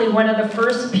probably one of the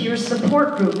first peer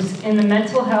support groups in the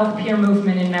mental health peer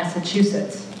movement in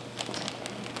Massachusetts.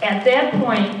 At that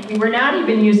point, we were not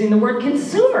even using the word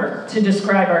consumer to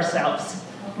describe ourselves.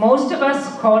 Most of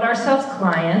us called ourselves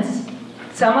clients,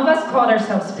 some of us called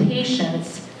ourselves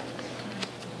patients,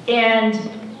 and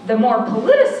the more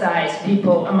politicized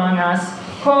people among us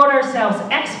called ourselves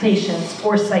ex-patients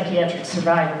or psychiatric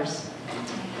survivors.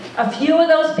 A few of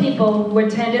those people who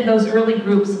attended those early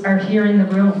groups are here in the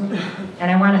room, and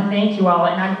I want to thank you all,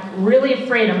 and I'm really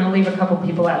afraid I'm going to leave a couple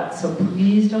people out, so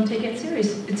please don't take it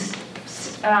serious. It's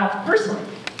personal.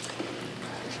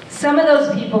 Some of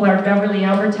those people are Beverly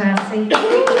Albertassi,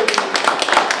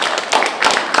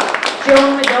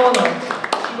 Joan Madolo,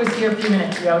 she was here a few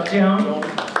minutes ago, Joan.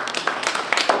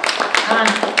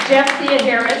 Jeff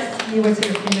Theoharis, he was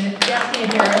here a few minutes, Jeff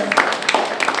Theoharis,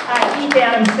 Keith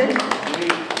Adamson,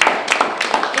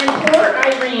 and poor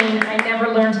Irene, I never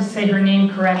learned to say her name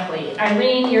correctly.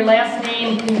 Irene, your last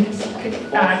name can... okay,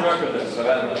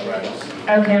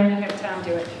 I'm going to have Tom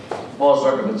do it.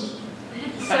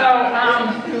 So,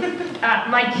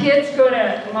 my kids go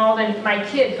to Malden, my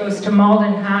kid goes to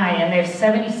Malden High, and they have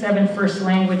 77 first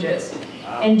languages.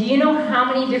 And do you know how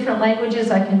many different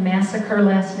languages I can massacre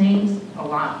last names? A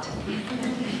lot.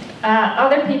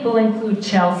 Other people include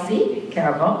Chelsea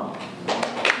Carval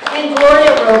and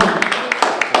Gloria Roden.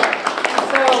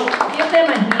 So give them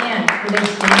a hand for their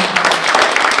standing.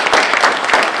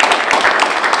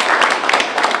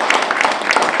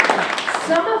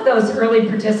 Some of those early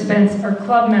participants are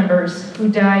club members who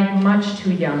died much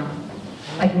too young,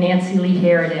 like Nancy Lee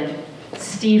Harridan,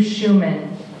 Steve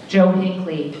Schumann, Joe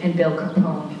Hinckley, and Bill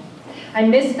Capone. I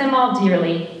miss them all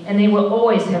dearly, and they will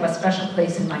always have a special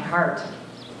place in my heart.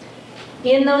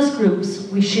 In those groups,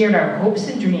 we shared our hopes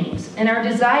and dreams and our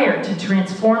desire to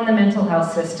transform the mental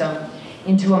health system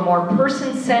into a more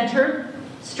person-centered,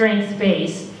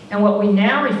 strengths-based, and what we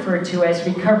now refer to as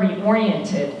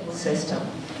recovery-oriented system.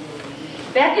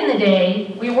 Back in the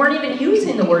day, we weren't even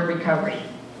using the word recovery.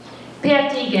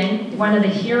 Pat Deegan, one of the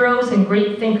heroes and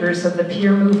great thinkers of the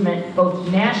peer movement,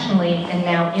 both nationally and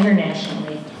now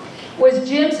internationally, was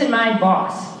Jim's and my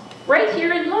boss, right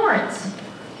here in Lawrence,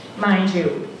 mind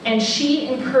you. And she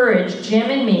encouraged Jim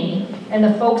and me and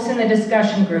the folks in the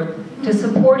discussion group to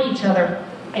support each other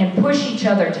and push each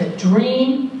other to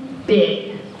dream big.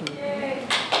 You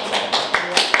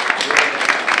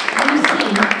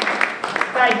see,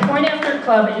 by Point After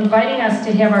Club inviting us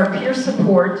to have our peer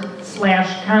support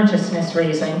 / consciousness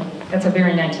raising, that's a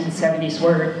very 1970s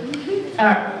word,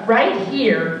 right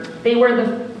here, they were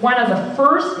one of the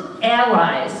first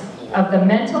allies of the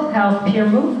mental health peer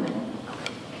movement.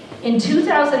 In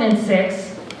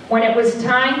 2006, when it was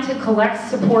time to collect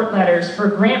support letters for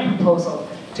a grant proposal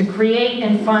to create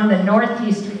and fund the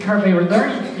Northeast Recovery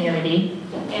Learning Community,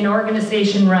 an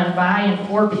organization run by and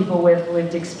for people with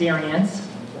lived experience,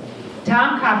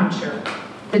 Tom Coppinger,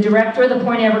 the director of the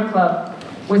Point Ever Club,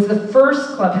 was the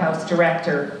first clubhouse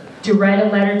director to write a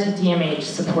letter to DMH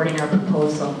supporting our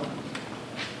proposal.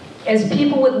 As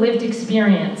people with lived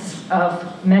experience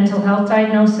of mental health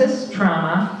diagnosis,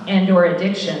 trauma, and/or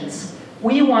addictions,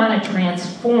 we want to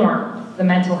transform the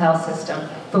mental health system,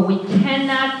 but we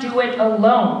cannot do it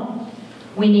alone.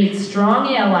 We need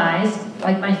strong allies,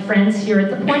 like my friends here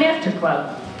at the Point After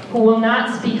Club, who will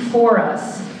not speak for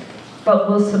us, but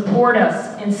will support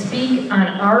us and speak on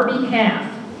our behalf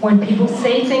when people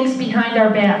say things behind our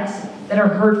backs that are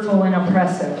hurtful and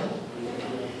oppressive.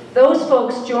 Those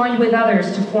folks joined with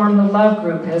others to form the Love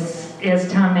Group,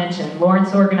 as Tom mentioned,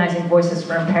 Lawrence Organizing Voices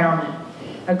for Empowerment,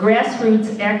 a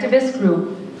grassroots activist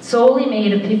group solely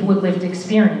made of people with lived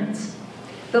experience.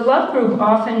 The Love Group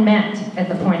often met at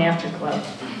the Point After Club.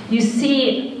 You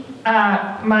see,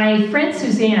 my friend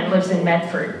Suzanne lives in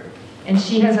Medford, and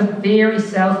she has a very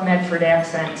South Medford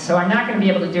accent, so I'm not going to be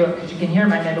able to do it because you can hear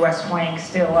my Midwest twang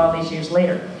still all these years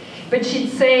later. But she'd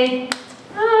say,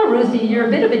 "Oh, Ruthie, you're a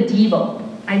bit of a devil."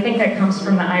 I think that comes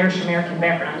from the Irish-American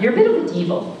background. You're a bit of a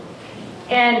devil.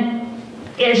 And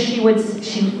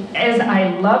as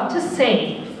I love to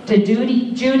say to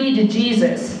Judy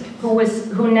DeJesus,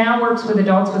 who now works with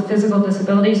adults with physical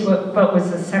disabilities, but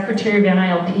was the secretary of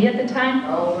NILP at the time,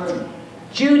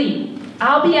 Judy,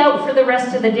 I'll be out for the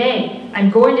rest of the day.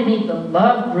 I'm going to meet the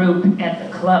Love Group at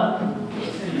the club.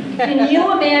 Can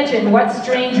you imagine what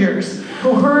strangers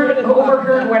who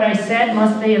overheard what I said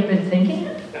must they have been thinking?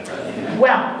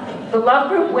 Well, the Love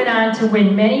Group went on to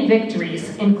win many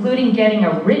victories, including getting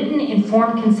a written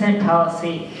informed consent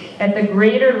policy at the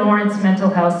Greater Lawrence Mental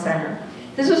Health Center.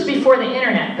 This was before the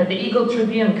internet, but the Eagle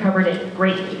Tribune covered it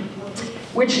greatly,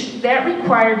 that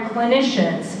required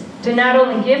clinicians to not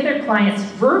only give their clients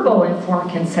verbal informed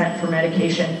consent for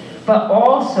medication, but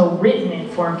also written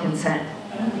informed consent.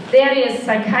 That is,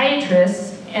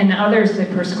 psychiatrists and others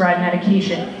that prescribe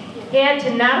medication had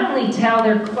to not only tell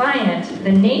their client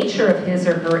the nature of his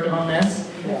or her illness,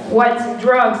 what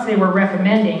drugs they were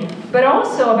recommending, but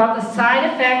also about the side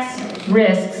effects,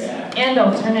 risks, and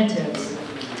alternatives.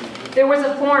 There was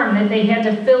a form that they had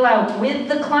to fill out with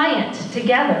the client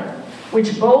together,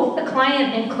 which both the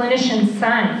client and clinician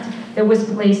signed, that was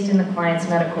placed in the client's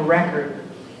medical record.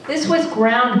 This was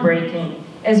groundbreaking,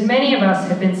 as many of us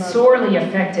have been sorely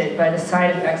affected by the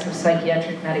side effects of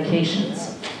psychiatric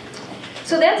medications.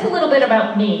 So that's a little bit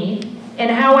about me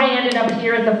and how I ended up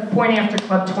here at the Point After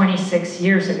Club 26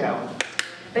 years ago.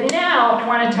 But now I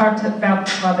want to talk about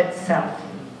the club itself.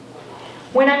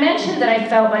 When I mentioned that I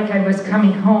felt like I was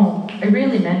coming home, I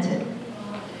really meant it.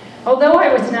 Although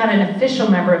I was not an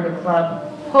official member of the club,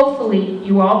 hopefully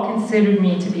you all considered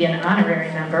me to be an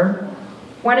honorary member.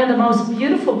 One of the most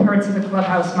beautiful parts of the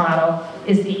clubhouse model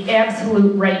is the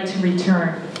absolute right to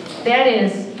return. That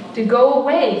is, to go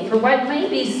away for what may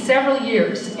be several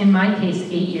years, in my case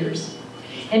 8 years,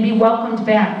 and be welcomed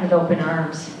back with open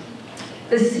arms.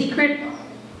 The secret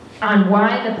on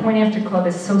why the Point After Club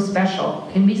is so special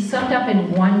can be summed up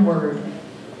in one word.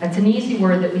 That's an easy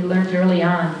word that we learned early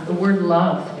on, the word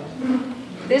love.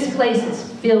 This place is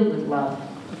filled with love.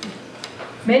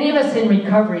 Many of us in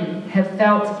recovery have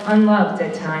felt unloved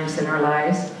at times in our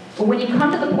lives, but when you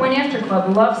come to the Point After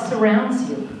Club, love surrounds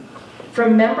you.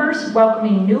 From members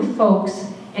welcoming new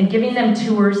folks and giving them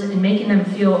tours and making them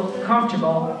feel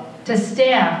comfortable, to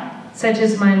staff such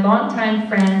as my longtime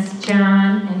friends,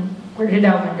 John, and where did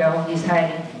Elvin go? He's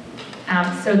hiding.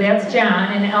 So that's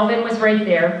John, and Elvin was right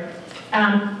there.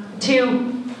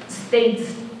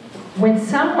 When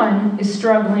someone is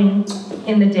struggling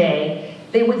in the day,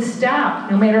 they would stop,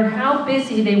 no matter how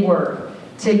busy they were,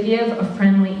 to give a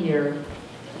friendly ear.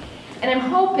 And I'm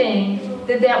hoping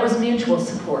that that was mutual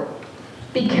support,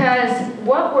 because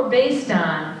what we're based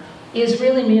on is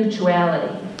really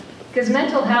mutuality. Because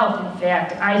mental health, in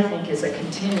fact, I think is a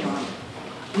continuum.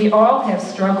 We all have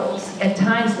struggles. At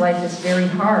times life is very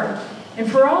hard. And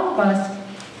for all of us,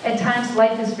 at times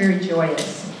life is very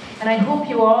joyous. And I hope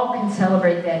you all can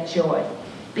celebrate that joy,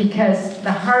 because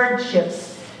the hardships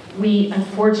we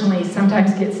unfortunately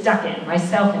sometimes get stuck in,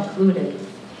 myself included.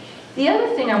 The other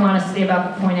thing I want to say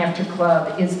about the Point After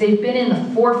Club is they've been in the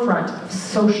forefront of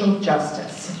social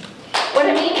justice. What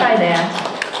I mean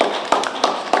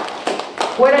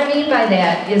by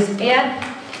that is at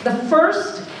the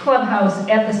first clubhouse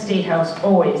at the State House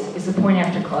always is the Point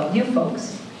After Club, you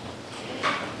folks.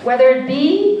 Whether it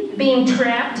be being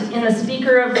trapped in the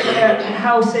Speaker of the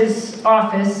House's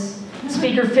office,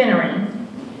 Speaker Finneran,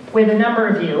 with a number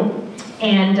of you,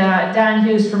 and Don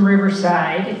Hughes from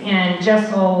Riverside, and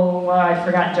Jessel, I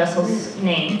forgot Jessel's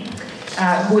name,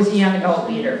 who was a young adult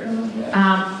leader.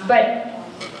 But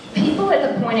people at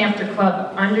the Point After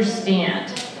Club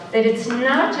understand that it's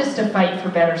not just a fight for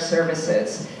better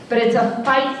services, but it's a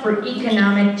fight for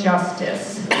economic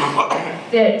justice.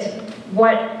 That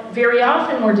what very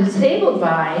often we're disabled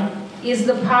by is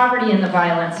the poverty and the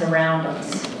violence around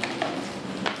us.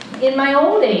 In my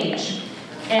old age,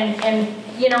 and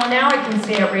you know, now I can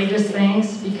say outrageous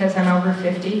things because I'm over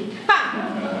 50.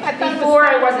 Before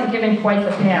I wasn't given quite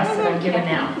the pass that I'm given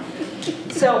now.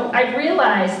 So I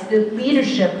realized that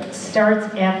leadership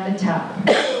starts at the top.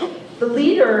 The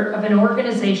leader of an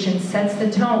organization sets the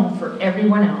tone for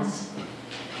everyone else.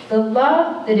 The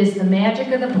love that is the magic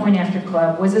of the Point After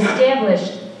Club was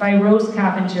established by Rose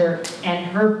Coppinger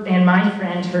and my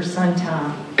friend, her son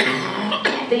Tom.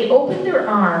 They opened their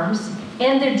arms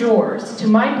and their doors to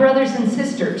my brothers and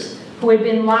sisters who had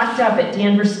been locked up at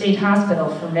Danvers State Hospital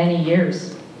for many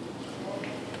years.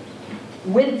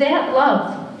 With that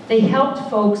love, they helped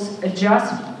folks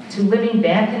adjust to living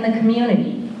back in the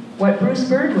community, what Bruce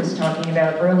Bird was talking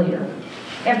about earlier,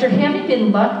 after having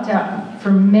been locked up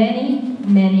for many,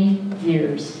 many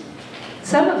years.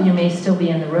 Some of you may still be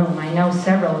in the room. I know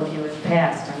several of you have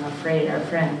passed, I'm afraid, our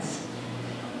friends.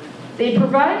 They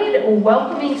provided a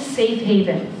welcoming safe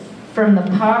haven from the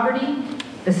poverty,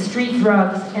 the street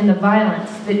drugs, and the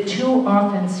violence that too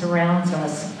often surrounds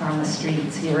us on the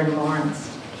streets here in Lawrence.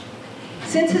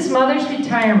 Since his mother's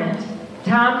retirement,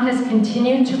 Tom has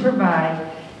continued to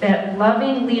provide that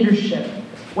loving leadership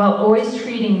while always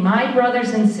treating my brothers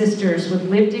and sisters with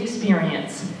lived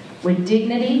experience with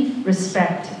dignity,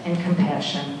 respect, and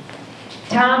compassion.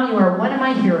 Tom, you are one of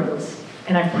my heroes,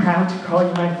 and I'm proud to call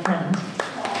you my friend.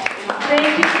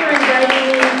 Thank you for inviting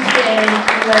me today and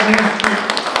letting me speak.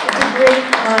 It's a great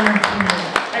honor for me.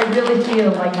 I really feel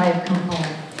like I have come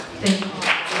home. Thank you.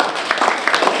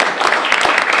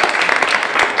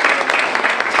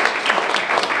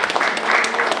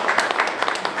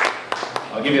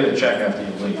 I'll give you the check after you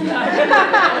leave. I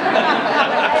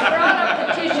brought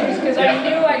up the tissues because I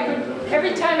knew I could,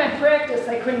 every time I practiced,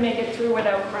 I couldn't make it through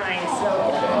without crying,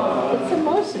 so. It's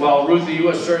emotional. Well, Ruthie, you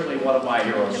are certainly one of my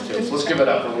heroes, too. So let's give it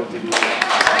up for Ruthie. Thank you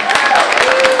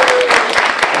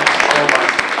so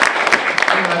much.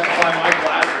 I'm going to have to find my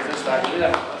glasses this time.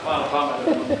 Yeah, final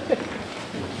comment.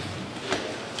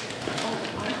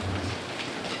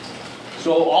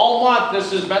 So all month,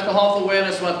 this is Mental Health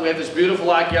Awareness Month. We have this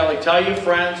beautiful art gallery. Tell your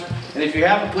friends, and if you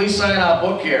haven't, please sign our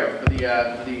book here for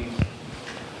the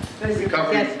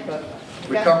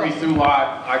recovery through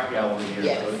art gallery here.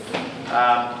 Yes.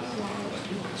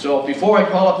 So before I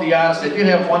call up the artist, I did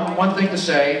have one thing to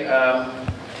say.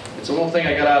 It's a little thing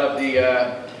I got out of the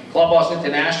Clubhouse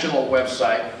International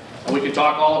website, and we could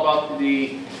talk all about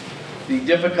the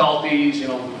difficulties, you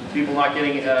know, people not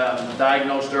getting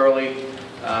diagnosed early.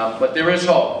 But there is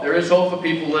hope. There is hope for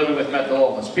people living with mental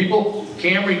illness. People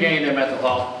can regain their mental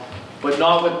health, but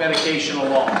not with medication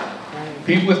alone.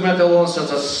 People with mental illness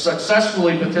are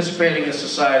successfully participating in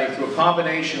society through a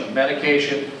combination of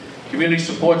medication, community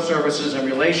support services, and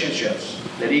relationships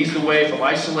that ease the way from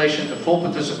isolation to full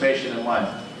participation in life.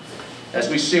 As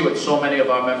we see with so many of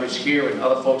our members here and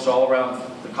other folks all around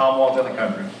the Commonwealth and the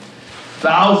country.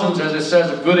 Thousands, as it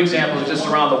says, of good examples exist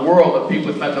around the world of people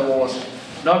with mental illness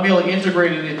not merely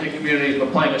integrated into communities,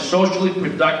 but playing a socially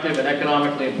productive and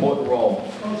economically important role.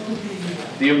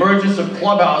 The emergence of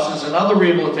clubhouses and other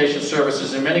rehabilitation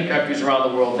services in many countries around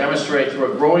the world demonstrate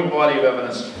through a growing body of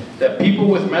evidence that people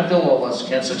with mental illness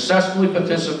can successfully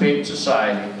participate in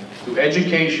society through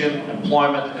education,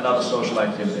 employment, and other social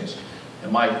activities.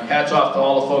 And my hat's off to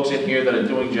all the folks in here that are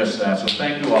doing just that, so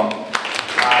thank you all.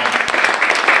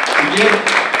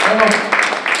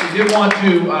 We did want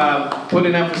to put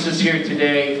an emphasis here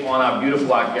today on our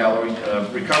beautiful art gallery,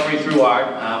 Recovery Through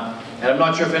Art. And I'm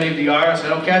not sure if any of the artists, I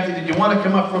know Kathy, did you want to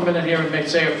come up for a minute here and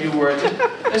say a few words?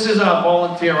 This is our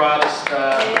volunteer artist,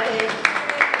 and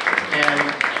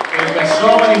there's been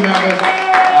so many members,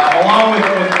 along with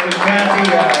Kathy,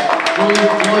 Julie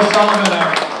Sullivan,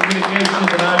 our communications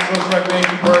and our social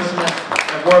recreation person,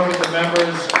 and work with the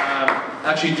members.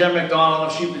 Actually, Jen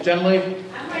McDonald, she the gentlelady.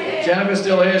 Jennifer's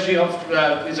still here. She helps,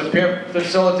 is a peer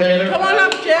facilitator. Come on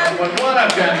up, Jen. Come on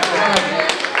up, Jen.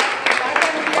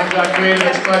 Our creative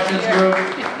expressions group.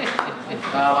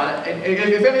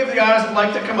 If any of the artists would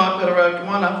like to come up, come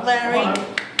on up. Larry.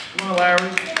 Come on,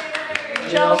 Larry.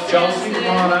 Chelsea,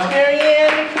 come on up.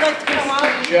 Marianne, if you'd like to come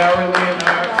up. Jerry, Leonard.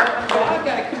 I've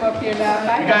got to come up here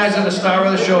now. You guys are the star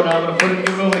of the show now. I'm going to put it,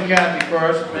 give it over to Kathy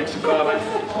first. Make some comments.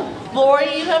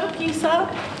 Lori, you have a piece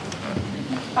up?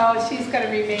 Oh, she's going to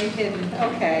remain hidden.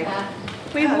 Okay.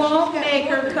 We won't make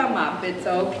her come up. It's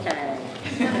okay.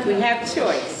 We have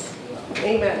choice.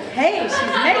 Amen. Hey,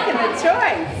 she's making a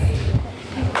choice.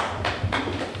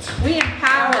 We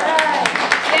empower.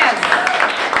 Yes.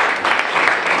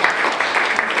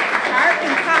 Art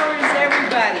empowers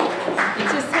everybody. You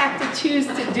just have to choose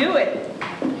to do it.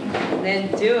 And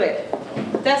then do it.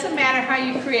 It doesn't matter how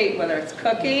you create, whether it's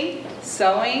cooking,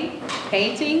 sewing,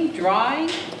 painting, drawing,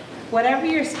 whatever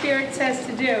your spirit says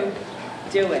to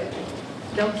do it.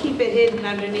 Don't keep it hidden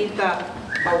underneath a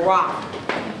rock.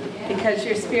 Because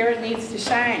your spirit needs to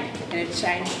shine, and it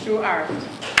shines through art. And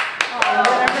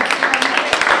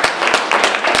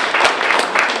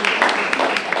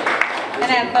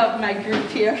I love my group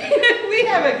here. We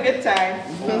have a good time.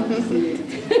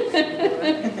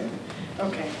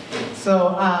 Okay.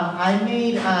 So I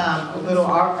made a little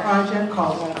art project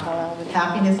called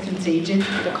Happiness Contagion.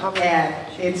 And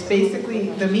it's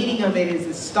basically, the meaning of it is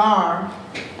a star,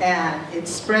 and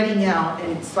it's spreading out,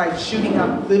 and it's like shooting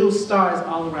up little stars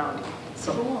all around it.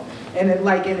 So, and it,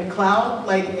 like in a cloud,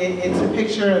 like it's a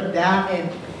picture of that,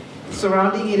 and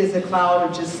surrounding it is a cloud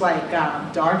of just like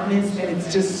darkness, and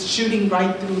it's just shooting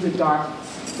right through the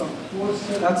darkness. So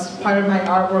that's part of my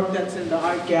artwork that's in the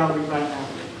art gallery right now.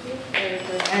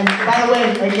 And by the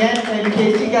way, again, in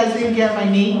case you guys didn't get my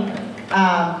name,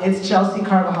 it's Chelsea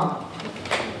Carvajal.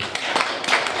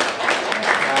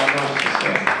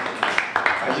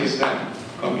 I just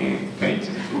come in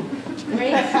painting.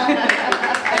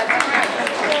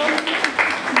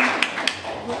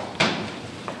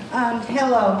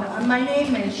 Hello, my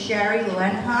name is Sherry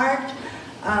Lenhart.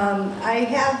 I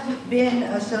have been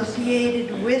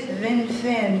associated with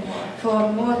VinFin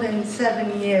for more than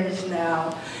 7 years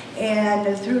now.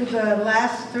 And through the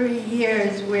last 3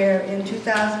 years, where in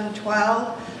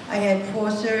 2012 I had 4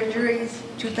 surgeries,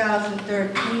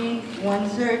 2013 1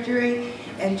 surgery,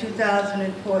 and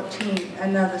 2014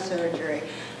 another surgery.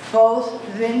 Both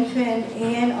VinFin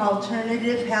and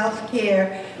Alternative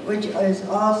Healthcare, which is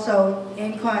also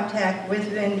in contact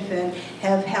with VinFin,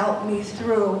 have helped me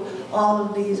through all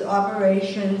of these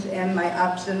operations and my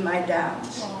ups and my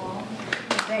downs. Aww.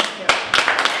 Thank you.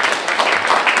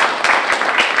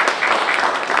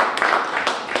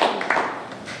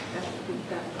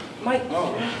 Mike.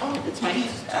 Oh, it's Mike.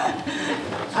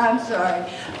 I'm sorry.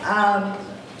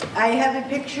 I have a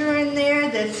picture in there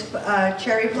that's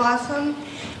cherry blossom,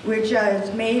 which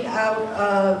is made out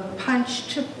of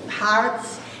punched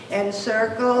hearts and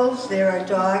circles. There are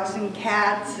dogs and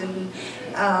cats and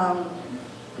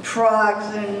frogs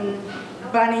and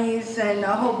bunnies and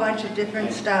a whole bunch of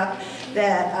different stuff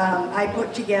that I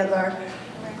put together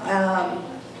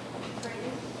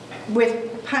with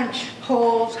punch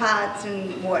holes, hearts,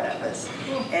 and whatevers.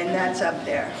 And that's up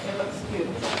there. It looks cute.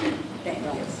 Thank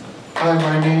you. Hi,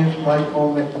 my name is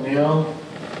Michael McNeil.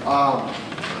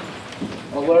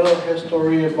 A little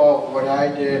history about what I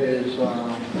did is,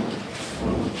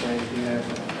 right here.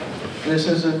 This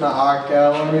is in the art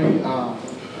gallery.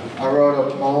 I wrote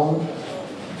a poem,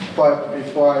 but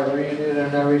before I read it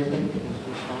and everything.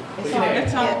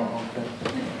 It's on. Okay.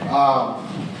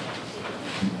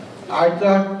 I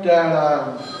thought that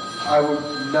I would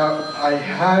not,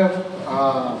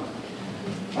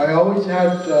 I always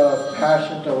had the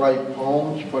passion to write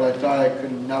poems, but I thought I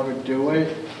could never do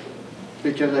it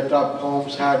because I thought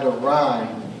poems had to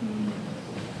rhyme.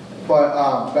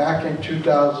 But back in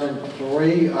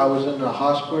 2003, I was in the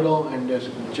hospital, and this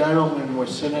gentleman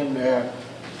was sitting there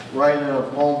writing a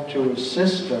poem to his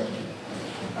sister.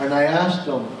 And I asked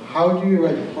him, how do you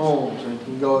write poems? And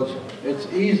he goes, it's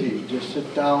easy, just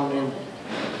sit down and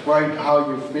write how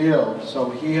you feel. So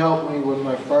he helped me with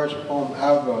my first poem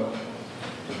ever,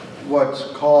 what's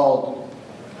called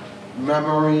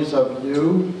Memories of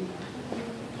You.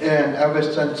 And ever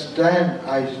since then,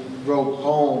 I wrote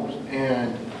poems.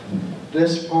 And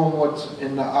this poem, what's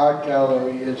in the art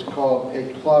gallery, is called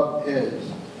A Club Is,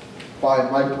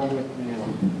 by Michael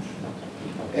McNeil.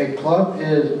 A club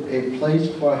is a place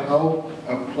for help,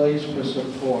 a place for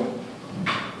support,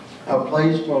 a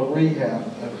place for rehab,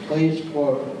 a place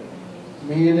for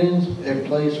meetings, a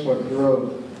place for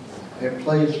growth, a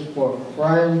place for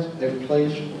friends, a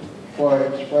place for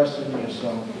expressing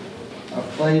yourself, a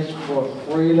place for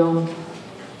freedom,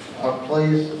 a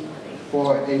place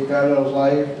for a better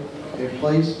life, a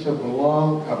place to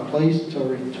belong, a place to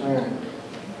return,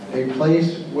 a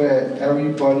place where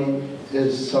everybody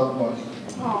is somebody.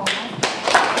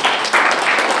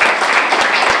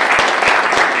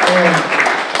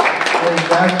 And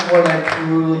that's what I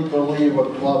truly believe a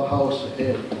clubhouse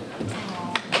is.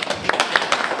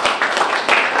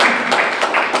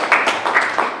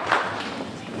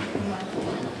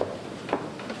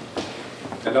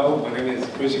 Hello, my name is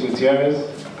Christian Gutierrez.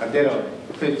 I did a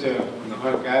picture in the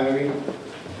art gallery.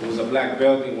 It was a black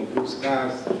building with blue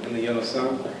skies and the yellow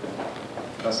sun.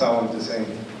 That's all I wanted to say.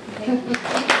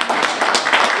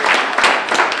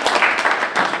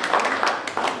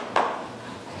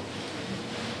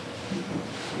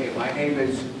 Okay, my name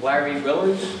is Larry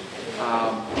Willers.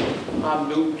 I'm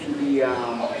new to the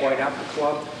Point Apple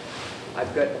Club.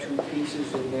 I've got two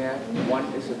pieces in there. One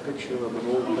is a picture of an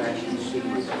old-fashioned city.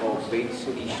 It's called Bay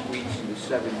City Streets in the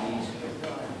 70s.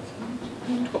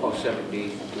 Took about 7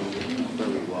 days to do it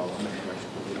very well.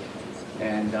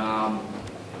 And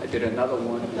I did another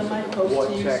one, it's a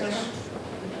vortex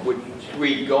with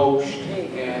 3 ghosts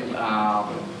and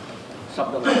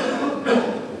something like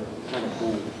that. Kind of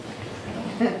cool.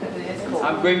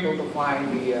 I'm grateful to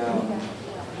find the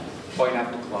Point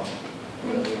Apple Club.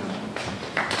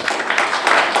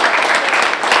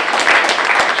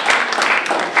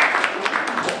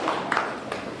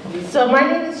 So my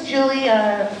name is Julie.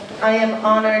 I am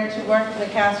honored to work in the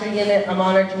Castro unit. I'm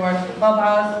honored to work in the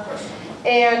clubhouse.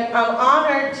 And I'm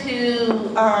honored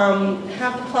to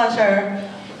have the pleasure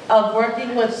of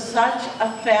working with such a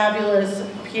fabulous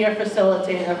peer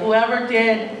facilitator. Whoever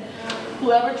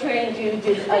trained you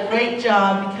did a great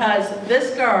job, because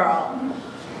this girl,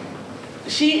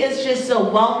 she is just so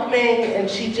welcoming, and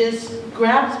she just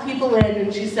grabs people in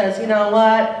and she says, you know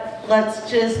what? Let's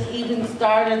just even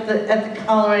start at the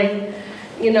coloring.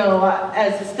 You know,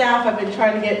 as a staff, I've been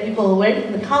trying to get people away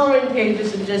from the coloring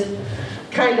pages and just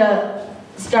kind of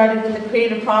starting in the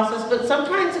creative process. But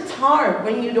sometimes it's hard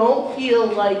when you don't feel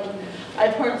like,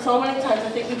 I've heard so many times,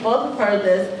 I think we both have heard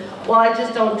this, well, I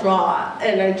just don't draw,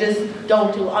 and I just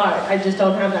don't do art. I just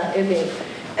don't have that in me.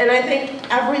 And I think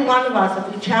every one of us,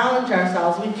 if we challenge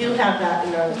ourselves, we do have that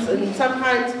in us. And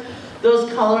sometimes those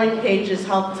coloring pages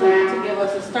help to give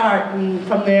us a start, and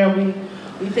from there we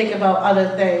think about other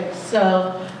things.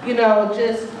 So, you know,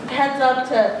 just heads up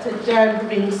to Jen for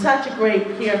being such a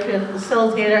great peer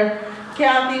facilitator.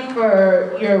 Kathy,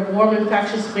 for your warm,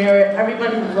 infectious spirit.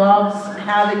 Everybody loves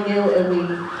having you, and we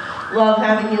love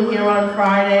having you here on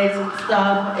Fridays and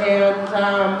stuff.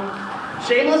 And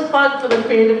shameless plug for the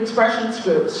Creative Expressions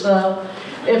group. So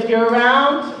if you're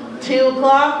around 2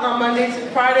 o'clock on Mondays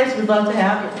and Fridays, we'd love to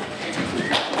have you.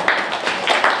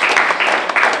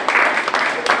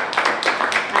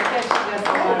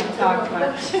 Talk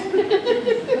much.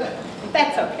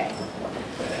 That's okay.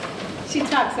 She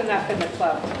talks enough in the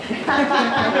club.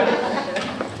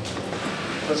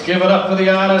 Let's give it up for the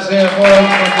honors there, folks.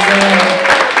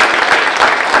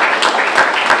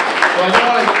 So I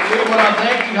want to leave without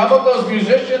thanking. How about those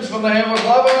musicians from the Hammer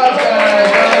Clubhouse guys?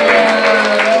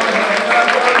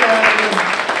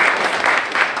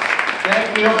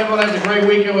 Thank you. Hope everyone has a great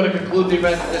weekend. We're going to conclude the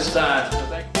event at this time.